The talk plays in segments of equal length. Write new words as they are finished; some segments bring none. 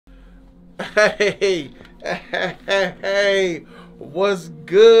Hey, hey, what's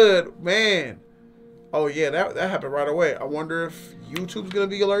good, man? Oh yeah, that happened right away. I wonder if YouTube's gonna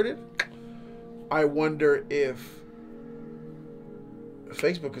be alerted. I wonder if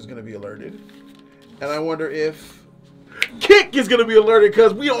Facebook is gonna be alerted, and I wonder if Kick is gonna be alerted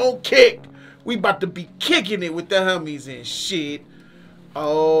because we on Kick. We about to be kicking it with the homies and shit.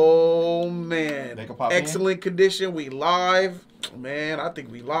 Oh man, excellent condition. We live, man. I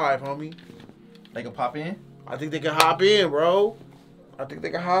think we live, homie. They can pop in? I think they can hop in, bro. I think they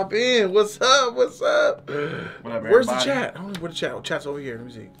can hop in. What's up? What's up? Whatever, Where's the everybody. chat? I don't know where the chat. Oh, chat's over here. Let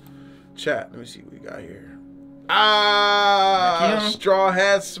me see. Chat. Let me see what we got here. Ah, Straw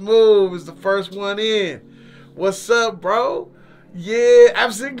Hat Smooth is the first one in. What's up, bro? Yeah,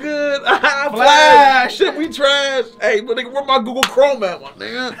 absent good. Flash. Shit, we trash. Hey, but nigga, where my Google Chrome at, my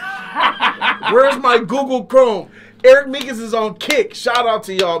nigga? Where's my Google Chrome? Eric Meekins is on Kick. Shout out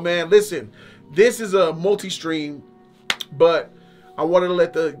to y'all, man. Listen, this is a multi-stream, but I wanted to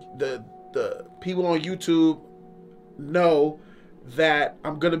let the people on YouTube know that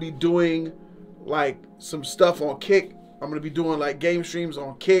I'm gonna be doing like some stuff on Kick. I'm gonna be doing like game streams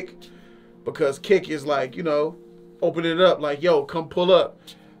on Kick because Kick is like, you know, opening it up like, yo, come pull up.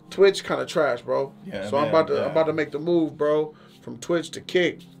 Twitch kind of trash, bro. Yeah, so man, I'm about to make the move, bro, from Twitch to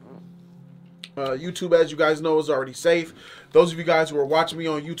Kick. YouTube, as you guys know, is already safe. Those of you guys who are watching me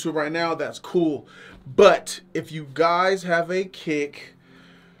on YouTube right now, that's cool. But if you guys have a Kick,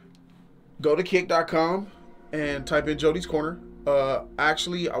 go to kick.com and type in Jody's Corner.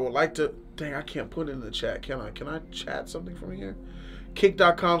 Actually, I would like to... Dang, I can't put it in the chat. Can I chat something from here?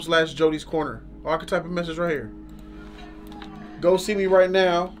 Kick.com/Jody's Corner. Oh, I can type a message right here. Go see me right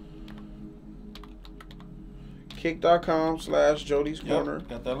now. Kick.com/Jody's Corner.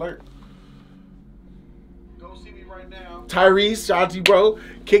 Got the alert. Go see me right now. Tyrese, shout out to you, bro.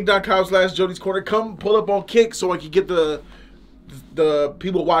 Kick.com/Jody's Corner. Come pull up on Kick so I can get the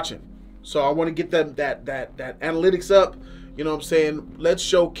people watching. So I want to get them that analytics up. You know what I'm saying? Let's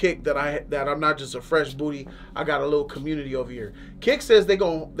show Kick that I'm not just a fresh booty. I got a little community over here. Kick says they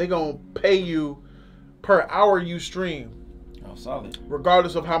gonna pay you per hour you stream. Oh, solid.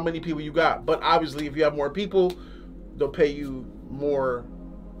 Regardless of how many people you got. But obviously, if you have more people, they'll pay you more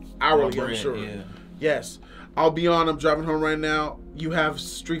hourly, I'm sure. Yeah. Yes. I'll be on. I'm driving home right now. You have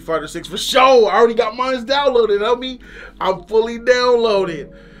Street Fighter 6 for sure. I already got mine downloaded, homie. I'm fully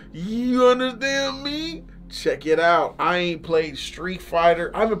downloaded. You understand me? Check it out. I ain't played Street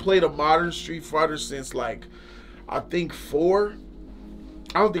Fighter. I haven't played a modern Street Fighter since, like, I think 4.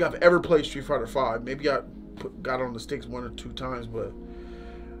 I don't think I've ever played Street Fighter 5. Maybe I got on the sticks 1 or 2 times, but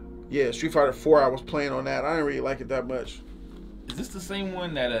yeah, Street Fighter 4 I was playing on that. I didn't really like it that much. Is this the same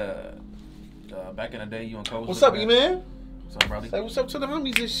one that back in the day you and Cole? What's up, E-Man? What's up, brother? Say what's up to the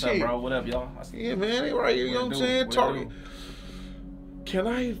homies and shit. What's up, bro? What up, y'all? Yeah, man, they right here, you know what I'm saying? Talking. Can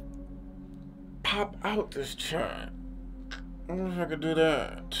I pop out this chat? I don't know if I could do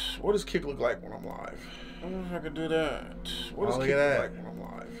that. What does Kick look like when I'm live? I don't know if I could do that. What does Kick look like when I'm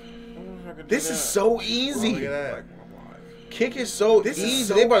live? This is so easy. Look at that. Kick is so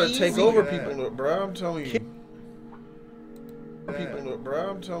easy. They about to take over people, bro. I'm telling you. People, bro.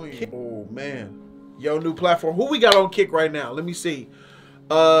 I'm telling you. Oh man, yo, new platform. Who we got on Kick right now? Let me see.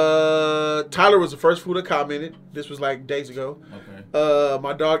 Tyler was the first fool that commented. This was like days ago. Okay.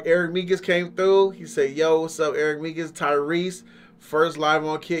 My dog Eric Meekins came through. He said, "Yo, what's up, Eric Meekins?" Tyrese, first live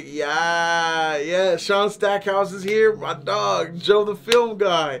on Kick. Yeah. Sean Stackhouse is here. My dog Joe, the film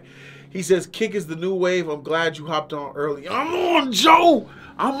guy. He says, Kick is the new wave. I'm glad you hopped on early. I'm on, Joe.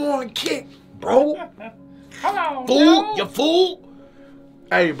 I'm on Kick, bro. Hello, fool. Joe. You fool.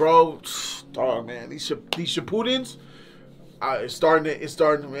 Hey, bro. Dog, man. These Shippudens, it's starting, man.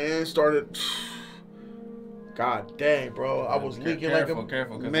 It started. God dang, bro. I was leaking careful, like a...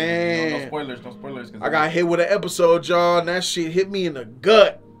 Careful, man. No spoilers. I got hit with an episode, y'all, and that shit hit me in the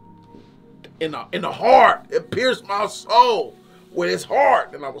gut. In the heart. It pierced my soul with his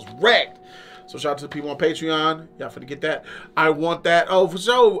heart, and I was wrecked. So shout out to the people on Patreon. Y'all finna get that. I want that. Oh, for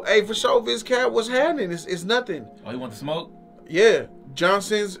sure. Hey, for sure, VizCat, what's happening? It's nothing. Oh, you want the smoke? Yeah.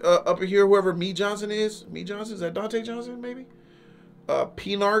 Johnson's up in here, whoever Me Johnson is. Me Johnson? Is that Dante Johnson, maybe?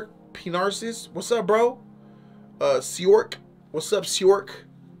 Pinarcis. What's up, bro? Siork. What's up, Siork?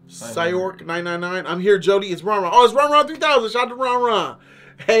 Siork 999. I'm here, Jody. It's Ron Ron. Oh, it's Ron Ron 3000. Shout out to Ron Ron.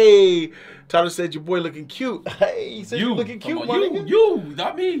 Hey, Tyler said your boy looking cute. Hey, he said you looking cute, my nigga. You,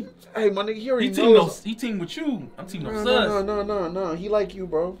 not me. Hey, my nigga, he already knows. He team with you. I'm team no sus. No. He like you,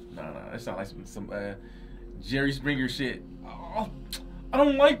 bro. No. That sound like some Jerry Springer shit. Oh, I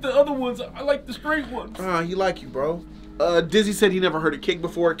don't like the other ones. I like the straight ones. He like you, bro. Dizzy said he never heard of Kick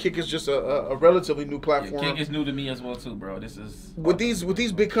before. Kick is just a relatively new platform. Yeah, Kick is new to me as well too, bro. This is with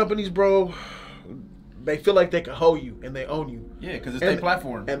these big companies, bro. They feel like they can hold you and they own you. Yeah, because it's their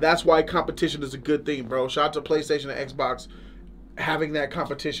platform, and that's why competition is a good thing, bro. Shout out to PlayStation and Xbox having that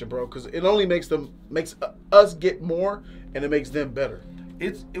competition, bro, because it only makes us get more and it makes them better.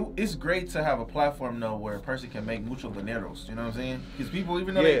 It's great to have a platform though where a person can make mucho dineros. You know what I'm saying? Because people,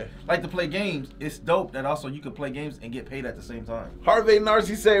 even though they like to play games, it's dope that also you can play games and get paid at the same time. Harvey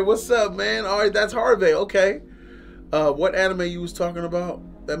Narcy say, "What's up, man?" All right, that's Harvey. Okay, what anime you was talking about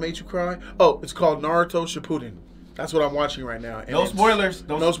that made you cry? Oh, it's called Naruto Shippuden. That's what I'm watching right now. And no spoilers.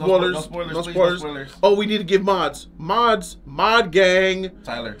 No spoilers. No spoilers. No spoilers. Oh, we need to give mods. Mod gang.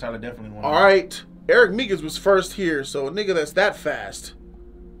 Tyler definitely won. All right, Eric Meekins was first here, so a nigga that's that fast.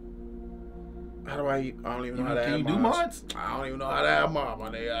 How do I don't even know how to add mods. Can you do mods? I don't even know how to add mods, my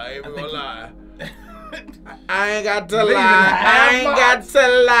nigga. I ain't gonna lie. I ain't got to lie.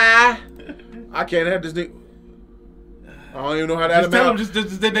 I can't have this nigga. I don't even know how to add him out. Just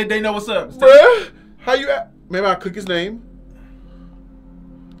they know what's up. Bruh, how you add? Maybe I click his name.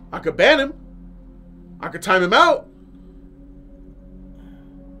 I could ban him. I could time him out.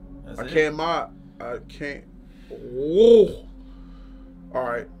 I can't mod. I can't. Whoa. All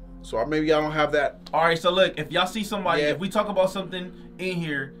right. So maybe I don't have that. All right. So look, if y'all see somebody, if we talk about something in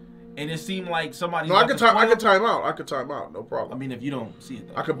here, and it seemed like somebody. No, I could time out. I could time out. No problem. I mean, if you don't see it,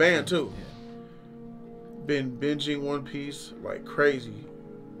 though. I could ban too. Yeah. Been binging One Piece like crazy.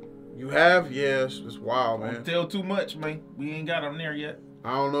 You have? Yes. It's wild, man. Don't tell too much, man. We ain't got them there yet.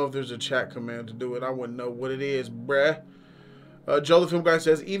 I don't know if there's a chat command to do it. I wouldn't know what it is, bruh. Joe the Film Guy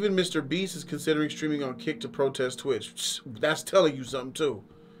says, even Mr. Beast is considering streaming on Kick to protest Twitch. That's telling you something, too.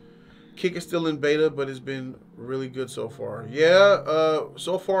 Kick is still in beta, but it's been really good so far. Yeah,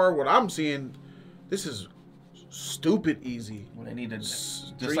 so far, what I'm seeing, this is stupid easy. Well, they need to,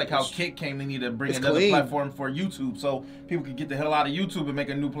 just like how Kick came, they need to bring another platform for YouTube so people can get the hell out of YouTube and make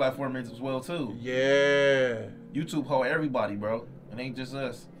a new platform as well, too. Yeah. YouTube hold everybody, bro. It ain't just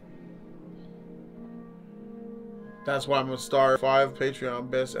us. That's why I'm a star 5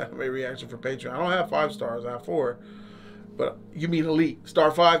 Patreon best anime reaction for Patreon. I don't have 5 stars, I have 4. But you mean elite.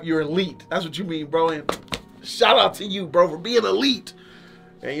 Star 5, you're elite. That's what you mean, bro. And shout out to you, bro, for being elite.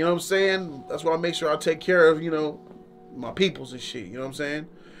 And you know what I'm saying? That's why I make sure I take care of, you know, my peoples and shit. You know what I'm saying?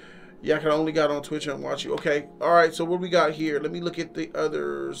 Yeah, I can only got on Twitch and watch you. Okay. All right. So what we got here? Let me look at the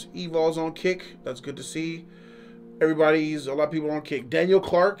others. Evol's on Kick. That's good to see. A lot of people on Kick. Daniel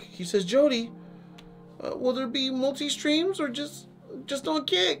Clark. He says, Jody, will there be multi-streams or just on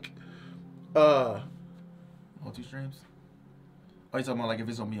Kick? Multi-streams? Oh, you talking about like if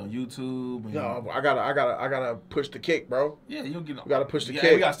it's on me on YouTube? No, I gotta push the Kick, bro. Yeah, you'll get. We gotta push the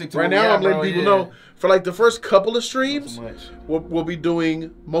Kick. We gotta stick to right now. I'm letting people know for like the first couple of streams, so we'll be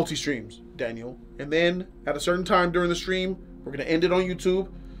doing multi streams, Daniel, and then at a certain time during the stream, we're gonna end it on YouTube.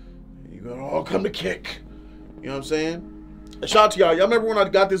 And you're gonna all come to Kick. You know what I'm saying? And shout out to y'all. Y'all remember when I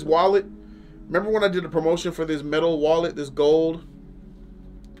got this wallet? Remember when I did a promotion for this metal wallet, this gold?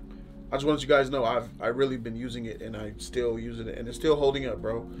 I just wanted you guys to know I've really been using it and I still using it and it's still holding up,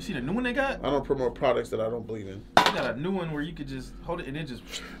 bro. You see the new one they got? I don't promote products that I don't believe in. They got a new one where you could just hold it and it just.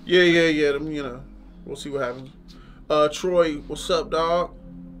 Yeah. You know, we'll see what happens. Troy, what's up, dog?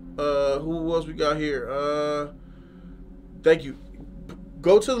 Who else we got here? Thank you.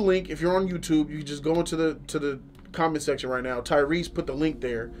 Go to the link if you're on YouTube. You can just go into the comment section right now. Tyrese put the link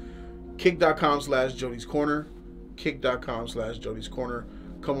there. Kick.com/Jody's Corner. Kick.com/Jody's Corner.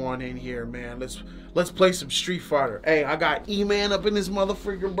 Come on in here, man. Let's play some Street Fighter. Hey, I got E-Man up in this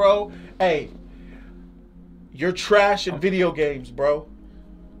motherfucker, bro. Hey, you're trash at video games, bro.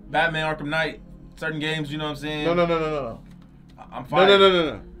 Batman Arkham Knight. Certain games, you know what I'm saying? No. I'm fine.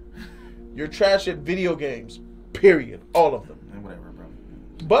 No. You're trash at video games. Period. All of them. Whatever, bro.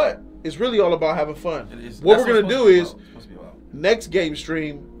 But it's really all about having fun. It is. What we're gonna do is next game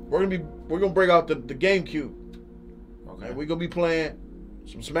stream. We're gonna bring out the GameCube. Okay. And we're gonna be playing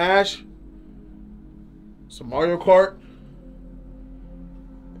some Smash, some Mario Kart,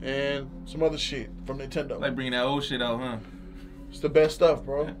 and some other shit from Nintendo. Like bringing that old shit out, huh? It's the best stuff,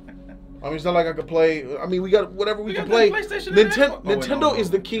 bro. I mean, it's not like I could play. I mean, we got whatever we can play. Nintendo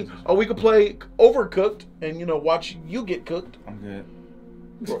is the king. Oh, we could play Overcooked and watch you get cooked. I'm good.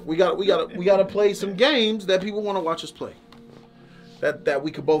 Bro, we gotta play some games that people want to watch us play. That we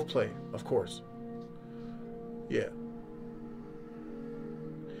could both play, of course. Yeah.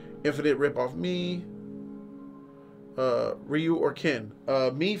 Infinite rip off me. Ryu or Ken.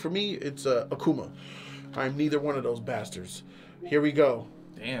 For me, it's Akuma. I'm neither one of those bastards. Here we go.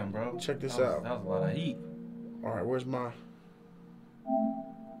 Damn, bro. Check this out. That was a lot of heat. All right, where's my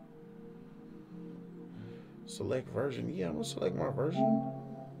select version? Yeah, I'm gonna select my version.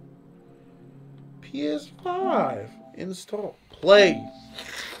 PS5 install. Play.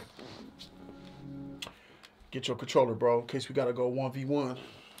 Get your controller, bro, in case we gotta go 1v1.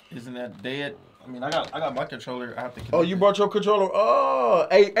 Isn't that dead? I mean, I got my controller. I have to connect. Oh, you brought your controller? Oh,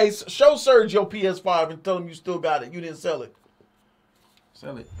 hey, show Serge your PS5 and tell him you still got it. You didn't sell it.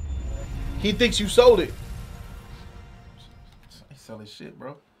 Sell it. He thinks you sold it. I sell his shit,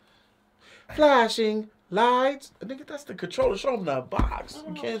 bro. Flashing lights. Nigga, that's the controller. Show him the box.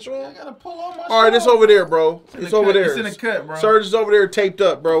 You can't show him? I gotta pull on my All right, it's over there, bro. It's over there. It's in the cut, bro. Serge is over there taped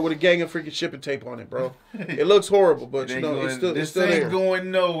up, bro, with a gang of freaking shipping tape on it, bro. It looks horrible, but you know, it's still this there. ain't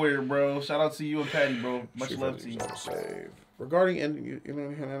going nowhere, bro. Shout out to you and Patty, bro. Much love to you. Save. Regarding,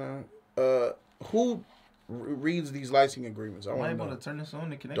 who reads these licensing agreements? I Am I want able to to turn this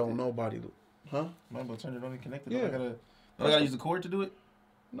on and connect Don't it? nobody. Huh? Am I able to turn it on and connect it? Yeah. I gotta use the cord to do it?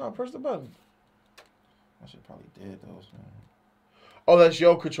 No, press the button. That shit probably dead, though. So. Oh, that's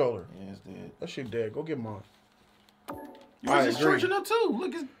your controller. Yeah, it's dead. That shit dead. Go get mine. Yours is charging up, too.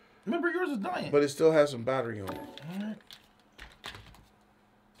 Look, remember yours is dying. But it still has some battery on it. All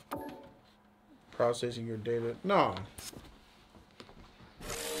right. Processing your data. Nah.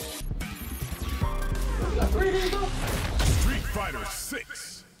 Street Fighter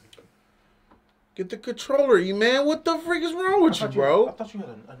 6. Get the controller, you man. What the freak is wrong with you, bro? I thought you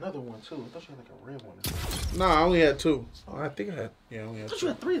had another one, too. I thought you had like a red one. Nah, I only had 2. I think I had. Yeah, I only had 2. I thought you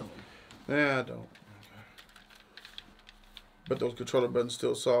had 3 of them. Nah, I don't. But those controller buttons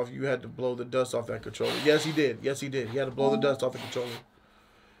still soft. You had to blow the dust off that controller. Yes, he did. Yes, he did. He had to blow the dust off the controller.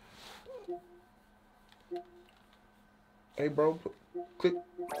 Hey, bro. Click.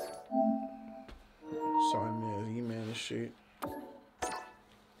 Sign me as E-Man and shit.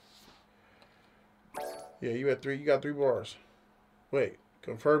 Yeah, you had 3. You got 3 bars. Wait.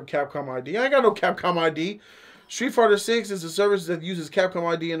 Confirm Capcom ID. I ain't got no Capcom ID. Street Fighter 6 is a service that uses Capcom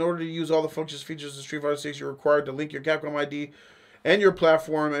ID. In order to use all the functions features of Street Fighter 6, you're required to link your Capcom ID and your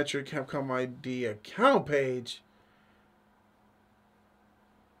platform at your Capcom ID account page.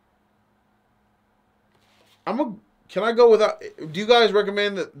 Can I go without? Do you guys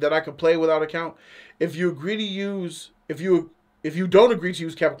recommend that I can play without account? If you agree to use, if you don't agree to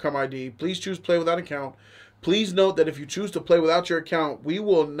use Capcom ID, please choose play without account. Please note that if you choose to play without your account, we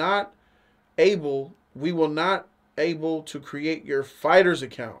will not able to create your fighter's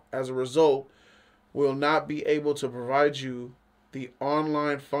account. As a result, we will not be able to provide you the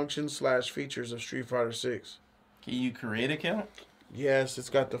online functions / features of Street Fighter 6. Can you create an account? Yes,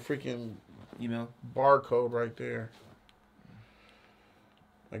 it's got the freaking Email barcode right there.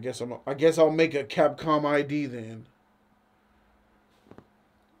 I guess I'll make a Capcom ID then.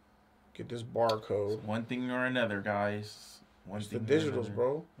 Get this barcode. It's one thing or another, guys. It's the digitals,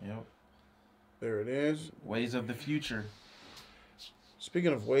 bro. Yep. There it is. Ways of the future.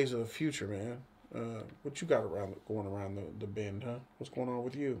 Speaking of ways of the future, man, what you got going around the bend, huh? What's going on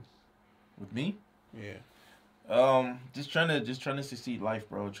with you? With me? Yeah. Just trying to succeed life,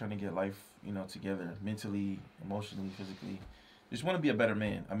 bro. Trying to get life, together, mentally, emotionally, physically. Just want to be a better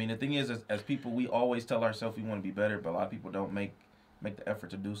man. I mean, the thing is, as people, we always tell ourselves we want to be better, but a lot of people don't make the effort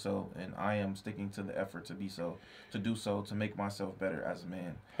to do so, and I am sticking to the effort to do so, to make myself better as a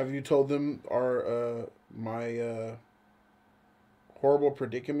man. Have you told them my horrible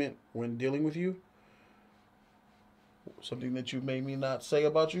predicament when dealing with you? Something that you made me not say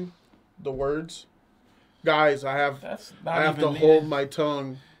about you? The words? Guys, I have to hold my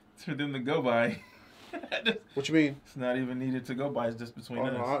tongue. For them to go by. What you mean? It's not even needed to go by. It's just between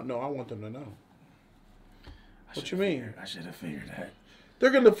us. No, I want them to know. What you mean? I should have figured that.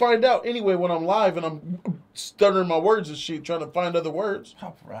 They're going to find out anyway when I'm live and I'm stuttering my words and shit, trying to find other words.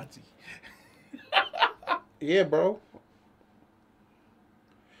 Paparazzi. Yeah, bro.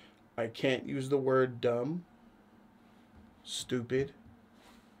 I can't use the word dumb, stupid,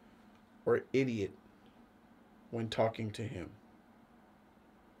 or idiot when talking to him.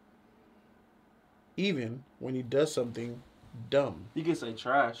 Even when he does something dumb. You can say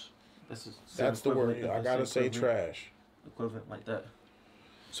trash. That's the word. I gotta say trash. Equivalent like that.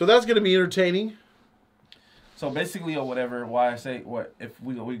 So that's gonna be entertaining. So basically, or whatever. Why I say what if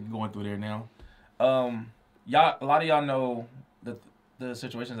we going through there now? Y'all, a lot of y'all know the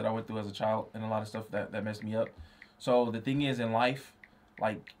situations that I went through as a child and a lot of stuff that messed me up. So the thing is, in life,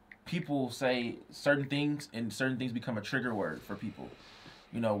 like people say certain things and certain things become a trigger word for people.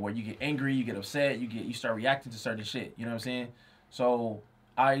 Where you get angry, you get upset, you start reacting to certain shit. You know what I'm saying? So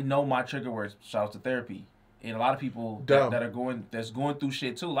I know my trigger words. Shout out to therapy, and a lot of people that's going through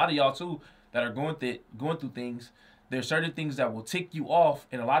shit too. A lot of y'all too that are going through things, there's certain things that will tick you off,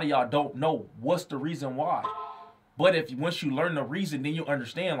 and a lot of y'all don't know what's the reason why. But once you learn the reason, then you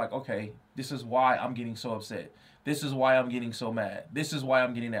understand, like, okay, this is why I'm getting so upset. This is why I'm getting so mad. This is why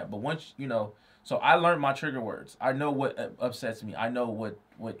I'm getting that. But once, so I learned my trigger words. I know what upsets me. I know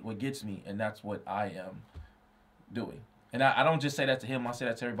what gets me, and that's what I am doing. And I don't just say that to him. I say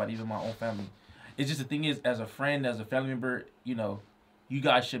that to everybody, even my own family. It's just the thing is, as a friend, as a family member, you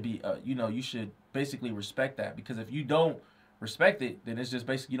guys should be, you should basically respect that. Because if you don't respect it, then it's just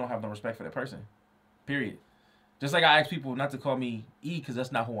basically you don't have no respect for that person. Period. Just like I ask people not to call me E because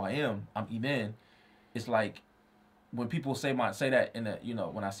that's not who I am. I'm E-Man. It's like when people say that in the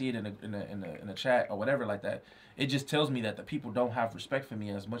when I see it in the chat or whatever like that, it just tells me that the people don't have respect for me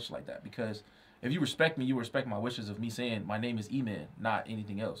as much like that. Because if you respect me, you respect my wishes of me saying my name is E-Man, not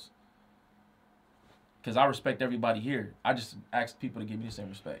anything else. Because I respect everybody here. I just ask people to give me the same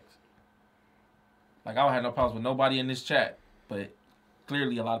respect. Like, I don't have no problems with nobody in this chat, but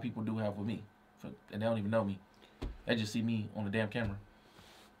clearly a lot of people do have with me. And they don't even know me. They just see me on the damn camera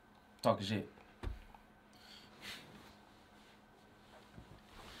talking shit.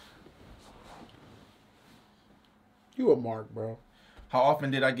 You a mark, bro. How often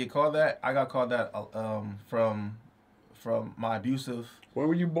did I get called that? I got called that from my abusive. When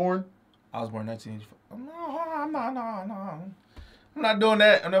were you born? I was born in 1984. No. I'm not doing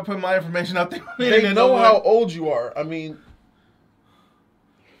that. I'm not putting my information out there. They know how old you are. I mean,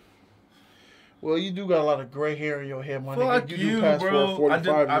 well, you do got a lot of gray hair in your head, my nigga. Fuck You you, do pass bro. for a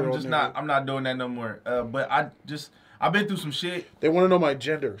 45-year-old nigga. I'm not doing that no more. But I've been through some shit. They want to know my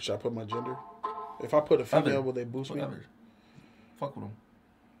gender. Should I put my gender? If I put a female, will they boost me? Other. Fuck with them.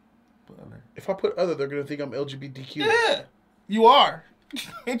 Put other. If I put other, they're gonna think I'm LGBTQ. Yeah, you are.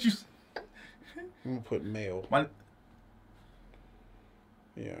 Ain't you? I'm gonna put male.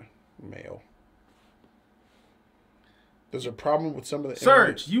 Yeah, male. There's a problem with some of the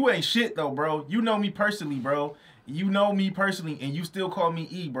Serge, you ain't shit though, bro. You know me personally, bro. You know me personally, and you still call me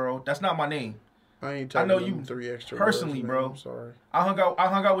E, bro. That's not my name. I ain't talking I know you 3 extra personally, words, bro. I'm sorry. I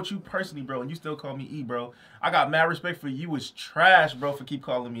hung out with you personally, bro, and you still call me E, bro. I got mad respect for you. It's trash, bro, for keep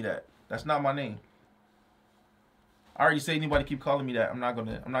calling me that. That's not my name. I already say anybody keep calling me that, I'm not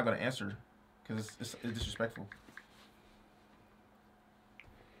gonna answer, because it's disrespectful.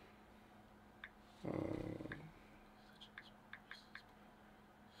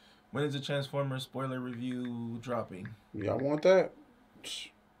 When is the Transformers spoiler review dropping? Y'all want that?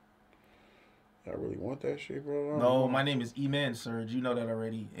 Y'all really want that shit, bro? No, my name is E-Man, Serge. You know that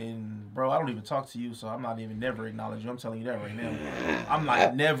already. And, bro, I don't even talk to you, so I'm not even never acknowledging you. I'm telling you that right now. I'm,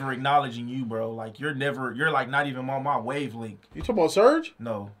 like, never acknowledging you, bro. Like, you're, like, not even on my wavelength. You talking about Serge?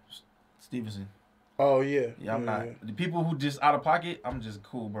 No. Stevenson. Oh, yeah. Yeah, I'm not. Yeah. The people who just out of pocket, I'm just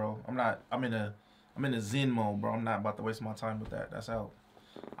cool, bro. I'm in a zen mode, bro. I'm not about to waste my time with that. That's out.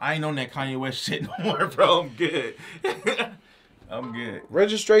 I ain't on that Kanye West shit no more, bro. I'm good. I'm good.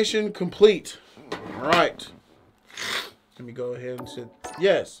 Registration complete. All right. Let me go ahead and say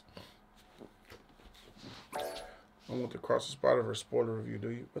yes. I want to cross the spot of her spoiler review, do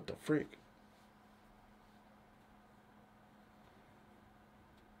you? What the freak?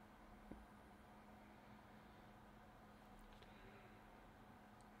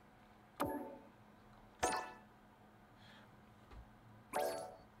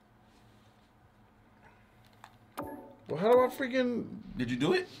 Well, how do I freaking... Did you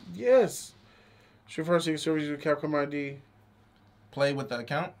do it? Yes. Should first see service with Capcom ID. Play with the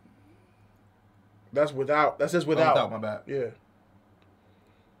account? That's without. That says without. Oh, without, my bad. Yeah.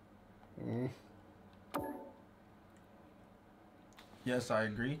 Mm. Yes, I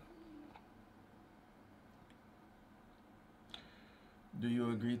agree. Do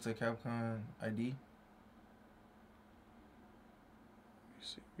you agree to Capcom ID? Let me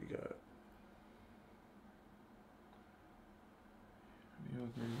see. We got... You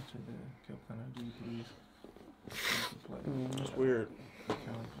agree to the Capcom ID, please? That's weird.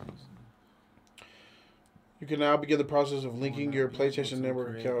 You can now begin the process of linking your PlayStation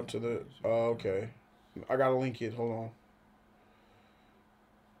Network account to the... Oh, okay. I gotta link it. Hold on.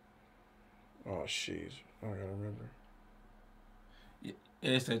 Oh, jeez. I gotta remember. Yeah,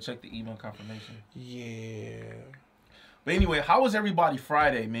 it said check the email confirmation. Yeah. But anyway, how was everybody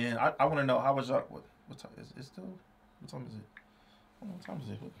Friday, man? I want to know, how was y'all... What time is it still? What time is it? What time is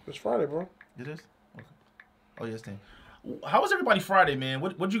it? It's Friday, bro. It is? Okay. Oh, yes, 10. How was everybody Friday, man?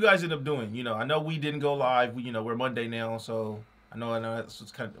 What you guys end up doing? You know, I know we didn't go live. We're Monday now, so I know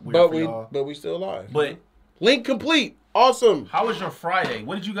that's kind of weird for y'all. But we still live. But link complete. Awesome. How was your Friday?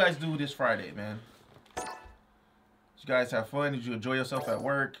 What did you guys do this Friday, man? you guys have fun? Did you enjoy yourself at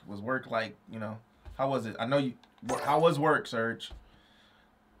work? Was work like, you know, how was it? I know you. How was work, Serge?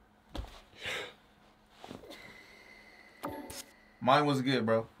 Mine was good,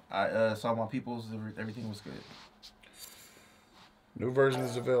 bro. I saw my peoples. Everything was good. New version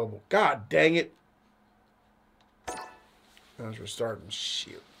is available. God dang it. I was restarting.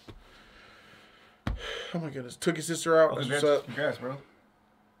 Shit. Oh my goodness. Took his sister out. That's what's up. Congrats, bro.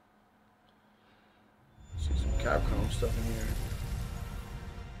 See some Capcom stuff in here.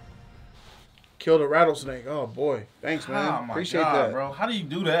 Killed a rattlesnake. Oh boy. Thanks, man. Oh my Appreciate God, that. bro. How do you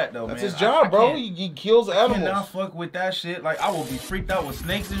do that, though, That's man? his job, bro. can't- He kills I animals. cannot fuck with that shit. Like, I will be freaked out with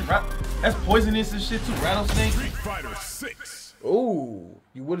snakes and that's poisonous and shit too. Rattlesnakes. Street Fighter 6. Ooh.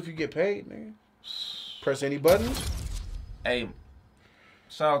 You would if you get paid, nigga. Press any buttons. Hey,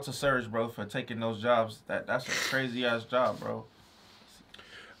 shout out to Serge, bro, for taking those jobs. That's a crazy ass job, bro.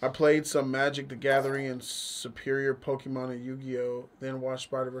 I played some Magic the Gathering and Superior Pokemon and Yu-Gi-Oh! Then watched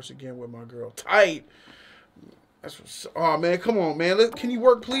Spider-Verse again with my girl. Tight. That's what's, oh man, come on, man. Can you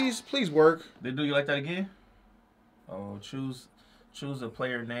work, please? Please work. They do you like that again? Oh, choose a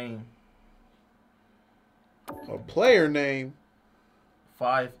player name. A player name.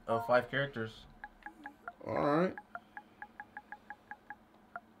 5 characters. All right.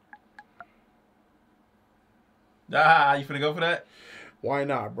 Ah, you finna go for that? Why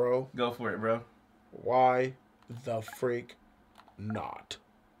not, bro? Go for it, bro. Why the freak not?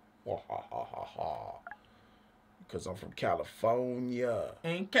 Wah, ha, ha, ha, ha. Because I'm from California.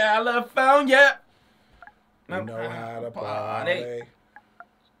 In California. You know how to party.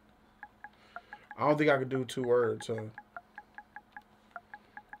 I don't think I could do 2 words, huh?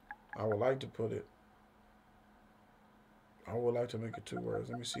 I would like to put it. I would like to make it 2 words.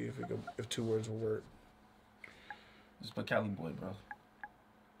 Let me see if 2 words will work. Just put Cali boy, bro.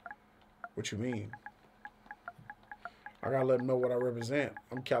 What you mean? I gotta let them know what I represent.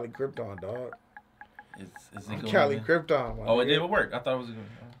 I'm Cali Krypton, dog. Is it I'm going Cali in? Krypton. my Oh, it nigga. did work. I thought it was good.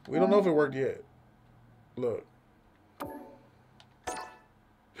 We don't know if it worked yet. Look.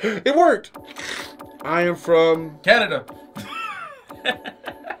 It worked! I am from... Canada.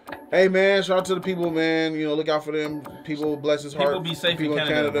 Hey, man, shout out to the people, man. You know, look out for them. People, bless his heart. People be safe people in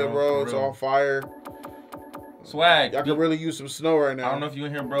Canada, bro, bro. for It's real. on fire. Swag. Y'all could really use some snow right now. I don't know if you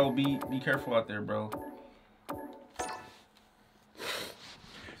in here, bro. Be careful out there, bro.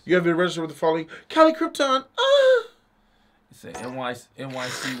 You have been registered with the following. Cali Krypton. Ah! It said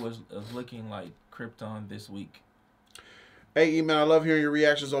NYC was looking like Krypton this week. Hey, E-Man, I love hearing your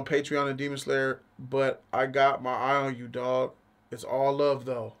reactions on Patreon and Demon Slayer, but I got my eye on you, dog. It's all love,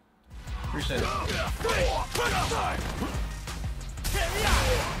 though. Appreciate it.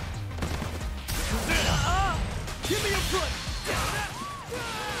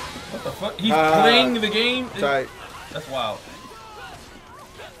 What the fuck? He's playing the game? Tight. That's wild.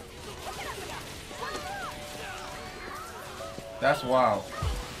 That's wild.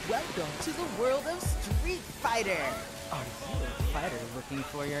 Welcome to the world of Street Fighter. Are you a fighter looking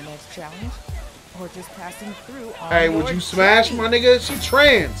for your next challenge? Or just passing through on Hey, your would you smash journey? my nigga? She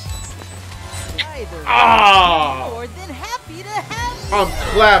trans. Either Ah! more than happy to have you. I'm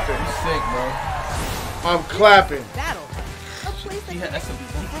clapping. Sick, bro. I'm clapping. Battle. A place that He has connects people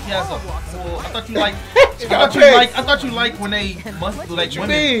from he has all walks of well, I life. thought you like She got picked. I thought you like when they must like What you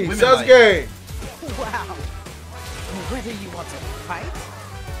women. mean? Women Sounds like. gay. Wow. Whether you want to fight,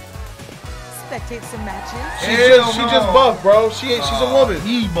 spectate some matches, She just buff, bro. She's a woman.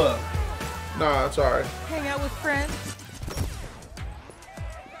 He buff. Nah, it's alright. hang out with friends,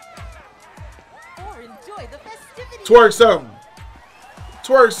 or enjoy the festivities. Twerk something.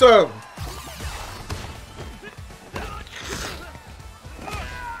 Twerk something.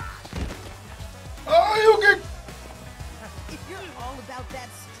 Oh, you get. If you're all about that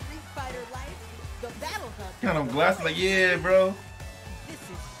Street Fighter life, the Battle Hub. Got them glasses like, yeah, bro. This is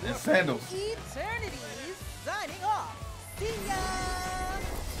And your sandals. Eternity signing off. See ya.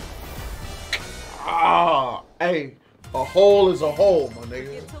 Ah, hey, a hole is a hole, my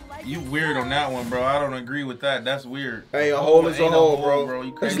nigga. Get to life You and weird on fun. that one, bro. I don't agree with that. That's weird. Hey, a hole is a Ain't hole, bro.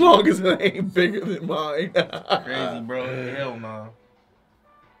 You As crazy. long as it ain't bigger than mine. Crazy, bro. Hell no.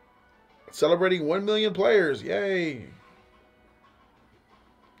 Celebrating 1 million players. Yay.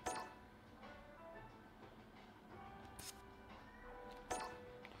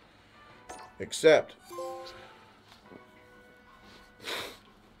 Accept.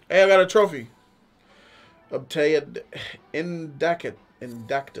 Hey, I got a trophy. Obtained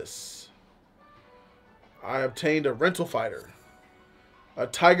Indactus. I obtained a rental fighter. A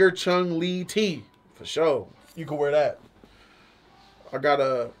Tiger Chung Lee T. For sure. You can wear that. I got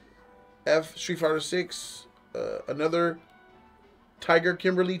a Street Fighter 6 another Tiger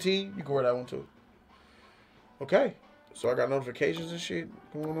Kimberly T. You can wear that one too. Okay. So I got notifications and shit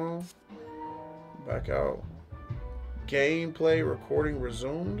going on. Back out. Gameplay recording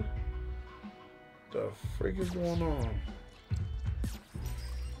resumed. The freak is going on?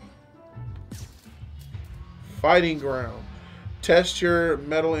 Fighting ground. Test your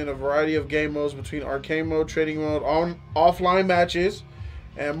metal in a variety of game modes between arcade mode, trading mode, offline matches,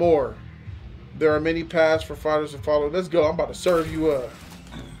 and more. There are many paths for fighters to follow. Let's go. I'm about to serve you up.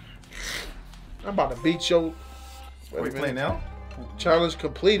 I'm about to beat your... Are we playing now? Challenge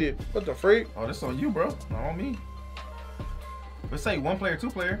completed. What the freak? Oh, this on you, bro. Not on me. Let's say 1 player, 2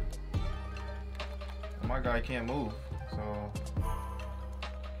 player. My guy can't move, so...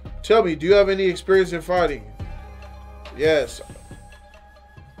 Tell me, do you have any experience in fighting? Yes.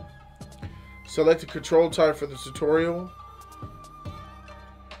 Select a control type for the tutorial.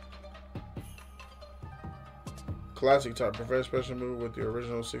 Classic type. Prevent special move with the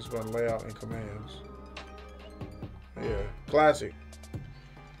original 6-button layout and commands. Yeah. Classic.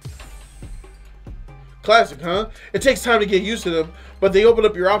 Classic, huh? It takes time to get used to them, but they open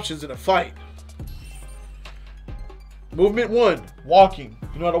up your options in a fight. Movement 1. Walking.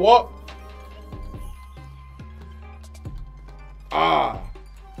 You know how to walk? Ah.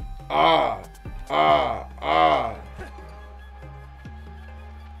 Ah. Ah. Ah.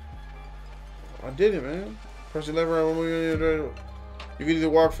 I did it, man. Press the lever. You can either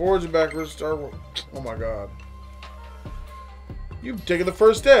walk forwards or backwards. Start. Oh my god. You've taken the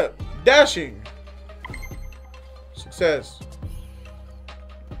first step. Dashing. Success.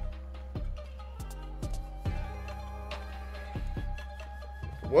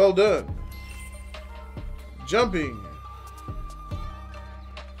 Well done. Jumping.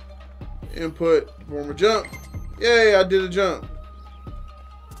 Input. Perform a jump. Yay, I did a jump.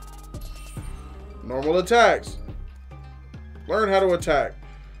 Normal attacks. Learn how to attack.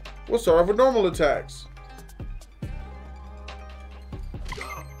 We'll start off with normal attacks.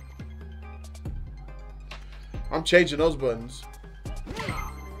 I'm changing those buttons.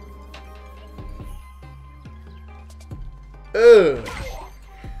 Ugh.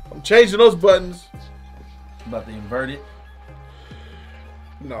 I'm changing those buttons. About to invert it.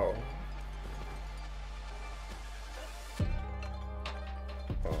 No.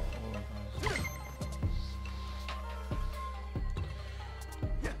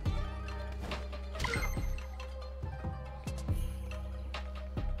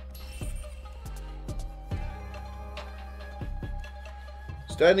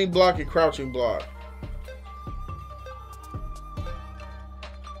 Standing block and crouching block.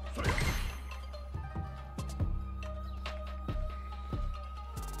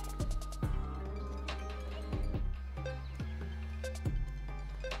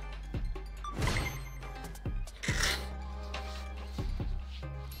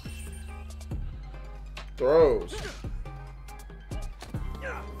 Throws.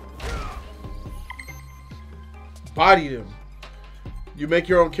 Body them. You make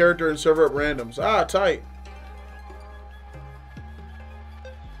your own character and serve up randoms. Ah, tight.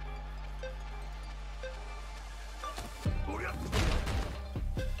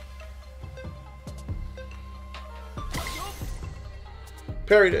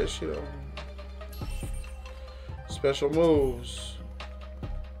 Parry that shit on. Special moves.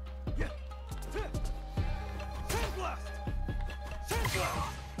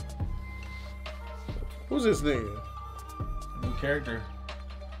 Who's this nigga? New character.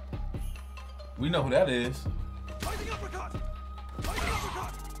 We know who that is.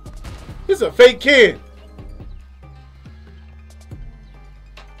 He's a fake kid.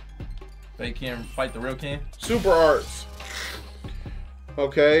 Fake Ken fight the real Ken. Super arts.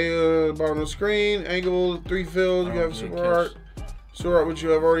 Okay, bottom of the screen. Angle 3 fields. You have super art. Super art, which you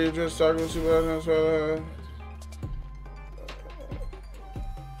have already addressed. Super.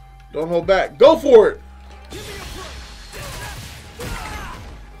 Don't hold back. Go for it.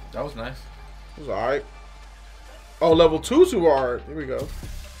 That was nice. It was alright. Oh, level 2 super art. Here we go.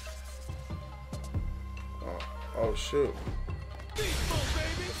 Oh shoot.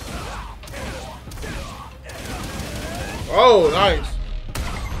 Oh, nice.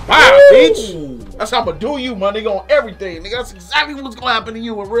 Wow, bitch. That's how I'ma do you, my nigga, on everything. Nigga, that's exactly what's gonna happen to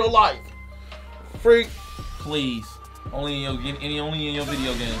you in real life. Freak. Please. Only in your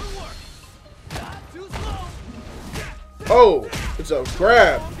video games. Oh, it's a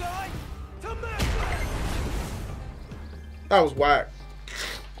grab. That was whack.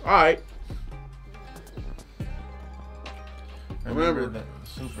 Alright. Remember that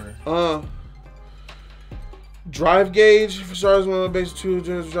super. Drive gauge. For starters, one of the basic two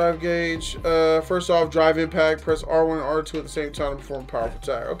drive gauge. First off, drive impact. Press R1 and R2 at the same time to perform a powerful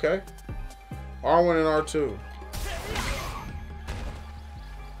attack. Okay. R1 and R2.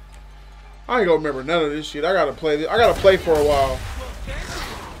 I ain't gonna remember none of this shit. I gotta play this. I gotta play for a while.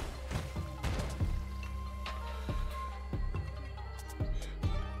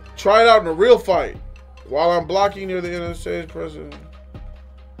 Try it out in a real fight. While I'm blocking near the end of the stage, pressing.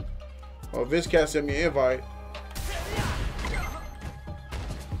 Oh, Vizcat sent me an invite.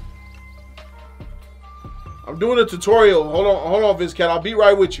 I'm doing a tutorial. Hold on, Vizcat. I'll be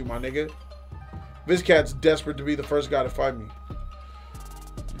right with you, my nigga. Vizcat's desperate to be the first guy to fight me.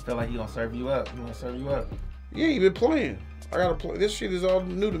 You feel like he gonna serve you up? He gonna serve you up? Yeah, he been playing. I gotta play. This shit is all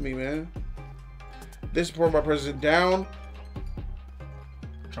new to me, man. This support by pressing down,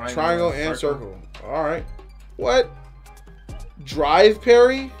 triangle and circle. All right. What? Drive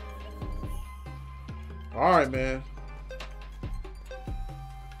parry? All right, man.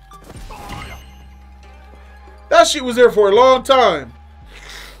 That shit was there for a long time.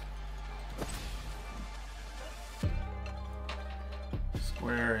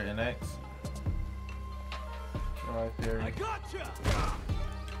 Square and X. Drive parry. I gotcha.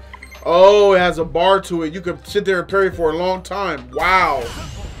 Oh, it has a bar to it. You can sit there and parry for a long time. Wow.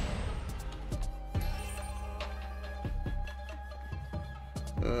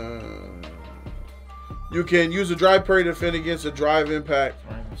 You can use a drive parry to defend against a drive impact.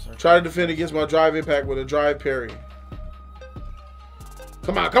 Try to defend against my drive impact with a drive parry.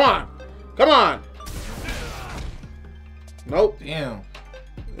 Come on, come on, come on. Nope. Damn.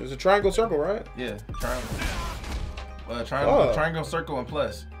 It's a triangle circle, right? Yeah, triangle. Triangle, circle, and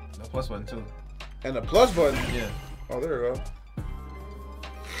plus. The plus button too. And the plus button. Yeah. Oh, there we go.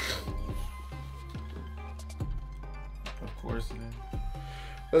 Of course. Man.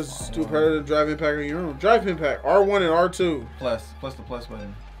 Let's do part of the drive impact on your own. Drive impact. R1 and R2. Plus the plus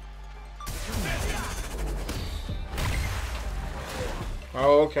button.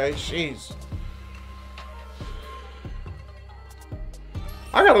 Oh, okay. Jeez.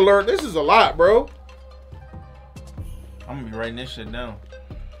 I gotta learn. This is a lot, bro. I'm gonna be writing this shit down.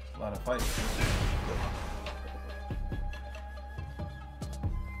 A lot of fights.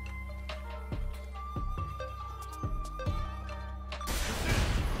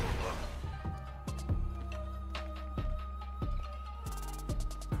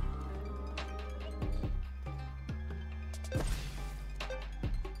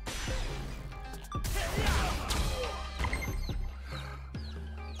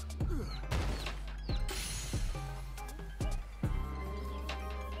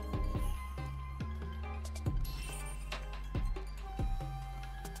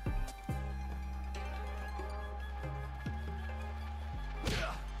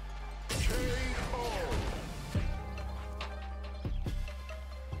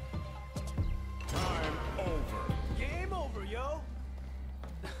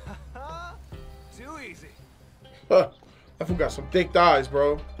 That fool got some thick thighs,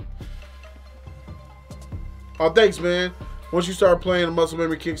 bro. Oh, thanks, man. Once you start playing, the muscle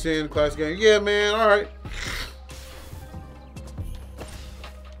memory kicks in. Class game. Yeah, man. All right.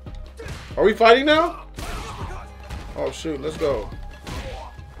 Are we fighting now? Oh, shoot. Let's go.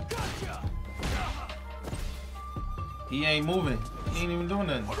 He ain't moving. He ain't even doing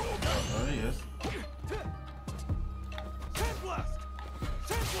nothing. Oh, there he is.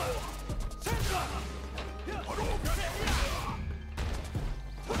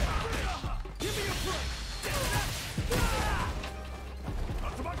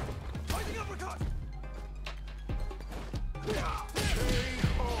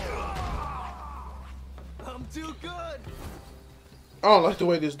 I'm too good. I don't like the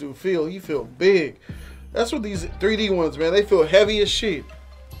way this dude feel. He feel big. That's what these 3D ones, man. They feel heavy as shit.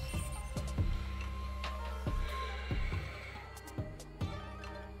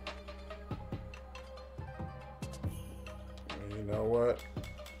 You know what?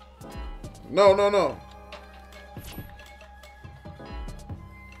 No, no, no.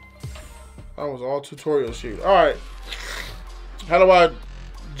 That was all tutorial shit. All right. How do I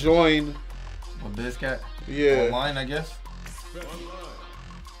join? With Vizcat? Yeah. Online, I guess.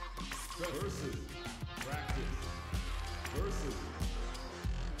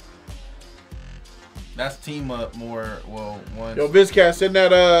 That's team up more. Well, one. Yo, Vizcat, send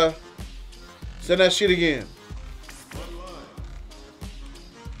that shit again.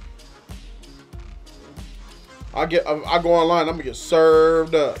 I go online. I'm gonna get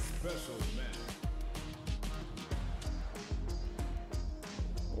served up.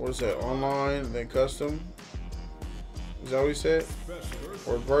 What is that? Online, then custom. Is that what he said?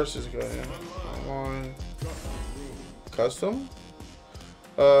 Or versus? Go ahead. Online. Custom.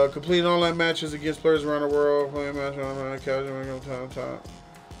 Complete online matches against players around the world. Play a match online. Casual. Top.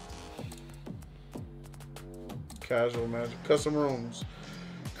 Casual match. Custom rooms.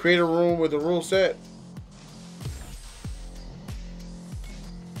 Create a room with a rule set.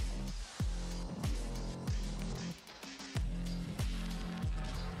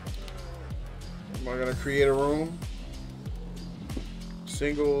 Am I gonna create a room?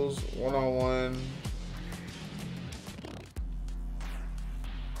 Singles, one-on-one.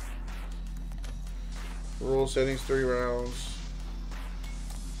 Rule settings, 3 rounds.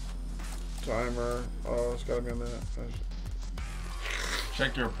 Timer. Oh, it's gotta be on that.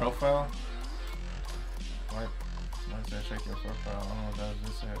 Check your profile. What? I said check your profile. I don't know if that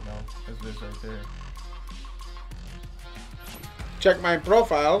was this. No, it's this right there. Check my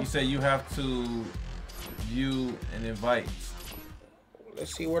profile. You say you have to view and invite.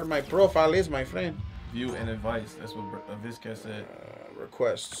 Let's see where my profile is, my friend. View and invite. That's what Vizca said.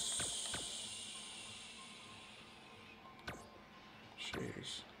 Requests.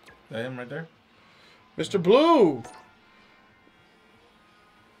 Jeez. That him right there? Mr. Blue.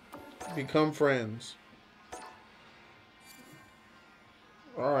 Become friends.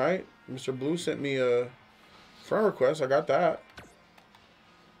 All right. Mr. Blue sent me a friend request. I got that.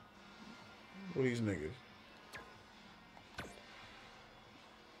 What are these niggas?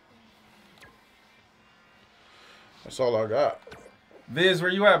 That's all I got. Viz,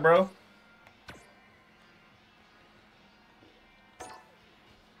 where you at, bro?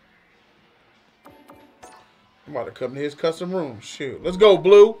 I'm about to come to his custom room. Shoot. Let's go,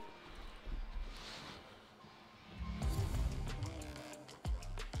 Blue.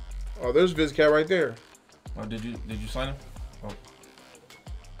 Oh, there's VizCat right there. Oh, did you sign him? Oh.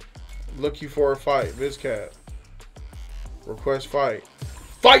 Look you for a fight, VizCat. Request fight.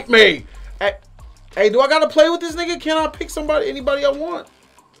 Fight me! Hey, do I gotta play with this nigga? Can I pick anybody I want?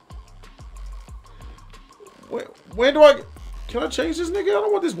 When do I... Can I change this nigga? I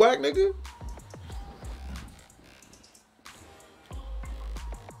don't want this whack nigga.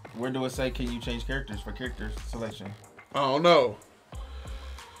 Where do it say can you change characters for character selection? I don't know.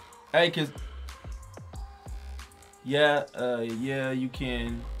 Hey, cause yeah, you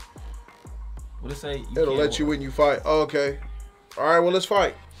can. What it say? It'll let you when you fight. Oh, okay. All right, well, let's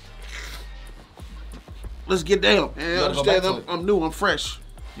fight. Let's get down. And understand I'm new. I'm fresh.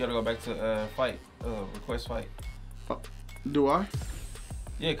 You gotta go back to fight. Request fight. Do I?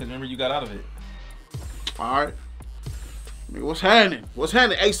 Yeah, cause remember you got out of it. All right. I mean, what's happening? What's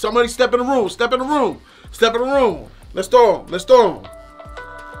happening? Hey, somebody step in the room. Step in the room. Step in the room. Let's throw him. Let's throw him.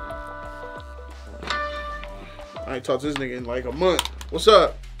 I ain't talked to this nigga in like a month. What's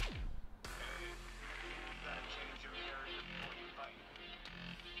up?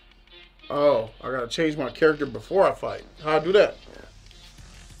 Oh, I gotta change my character before I fight. How I do that?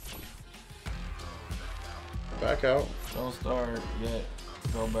 Back out. Don't start yet.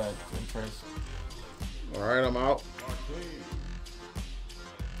 Go back and press. All right, I'm out.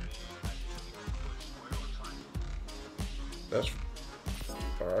 That's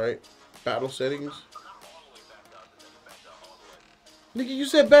all right. Battle settings. Nigga, you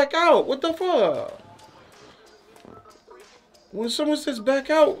said back out. What the fuck? When someone says back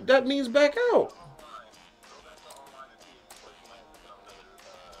out, that means back out.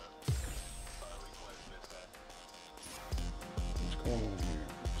 What's going on here?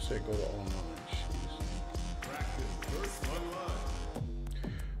 Say go to online.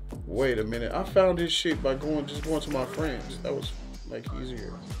 Wait a minute. I found this shit by just going to my friends. That was like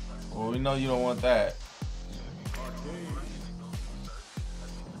easier. Well, we know you don't want that.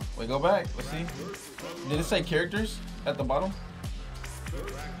 Wait, go back. Let's see. Did it say characters at the bottom?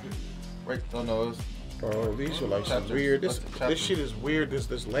 Right. Oh no. It was... Bro, these are like some Chapters. weird. This shit is weird.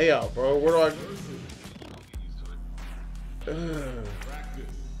 This layout, bro. Where do I?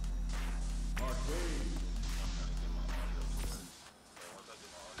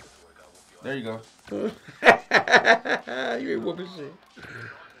 There you go. You ain't whooping shit.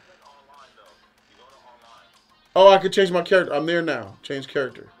 Oh, I could change my character. I'm there now. Change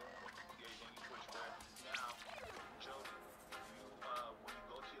character.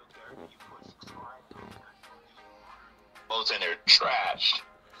 And they're trashed.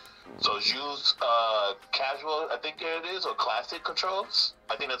 So use casual, I think it is, or classic controls.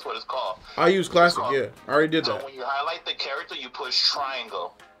 I think that's what it's called. I use classic, yeah. I already did so that. When you highlight the character, you push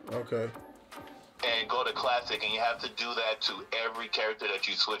triangle. Okay. And go to classic, and you have to do that to every character that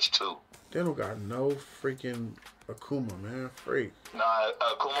you switch to. They don't got no freaking Akuma, man. Freak. Nah,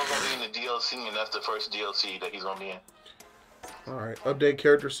 Akuma's gonna be in the DLC, and that's the first DLC that he's gonna be in. All right. Update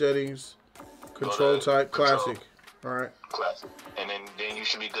character settings. Control type. Classic. All right. Classic. And then you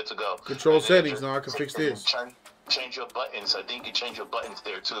should be good to go. Control And then settings. just- Now I can fix this. Change your buttons. I think you change your buttons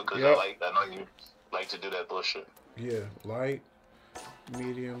there too, because Yep. I know you like to do that bullshit. Yeah. Light,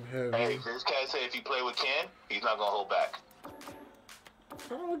 medium, heavy. Hey, this cat said if you play with Ken, he's not gonna hold back.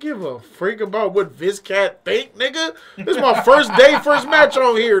 I don't give a freak about what Vizcat think, nigga. This is my first day, first match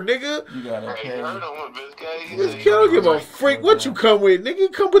on here, nigga. You gotta Hey, you pay. heard him with this guy? He This said he kid don't give a like- freak what you come with, nigga. You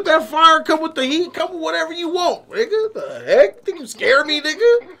come with that fire, come with the heat, come with whatever you want, nigga. The heck? Think you scare me,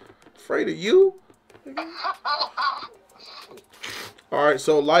 nigga? Afraid of you? Nigga? All right,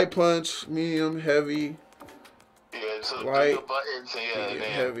 so light punch, medium, heavy, Yeah, so do Light, your buttons and medium,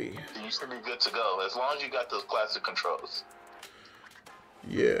 then heavy. you should be good to go. As long as you got those classic controls.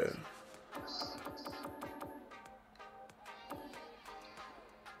 Yeah.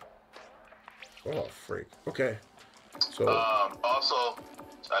 Oh, freak. Okay. So, Also,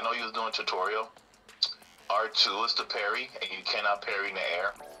 I know you was doing tutorial. R2 is the parry, and you cannot parry in the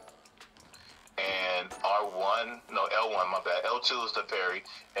air. And L1, my bad. L2 is the parry,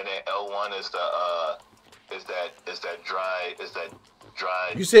 and then L1 is the is that dry.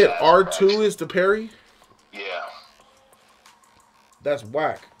 you said dash R2 crash. is the parry? Yeah. That's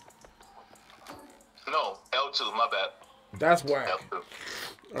whack. No, L2, my bad. That's whack. L2.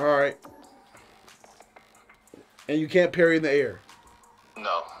 All right. And you can't parry in the air.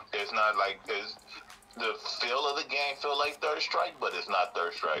 No, it's not like it's the feel of the game feel like Third Strike, but it's not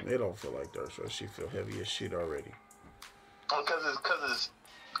Third Strike. They don't feel like that, so she feel heavy as shit already. Because it's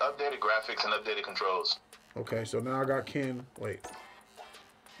updated graphics and updated controls. Okay, so now I got Ken. Wait.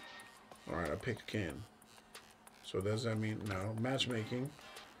 All right, I picked Ken. So does that mean no matchmaking?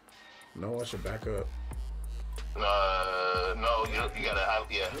 No, I should back up. No, you gotta,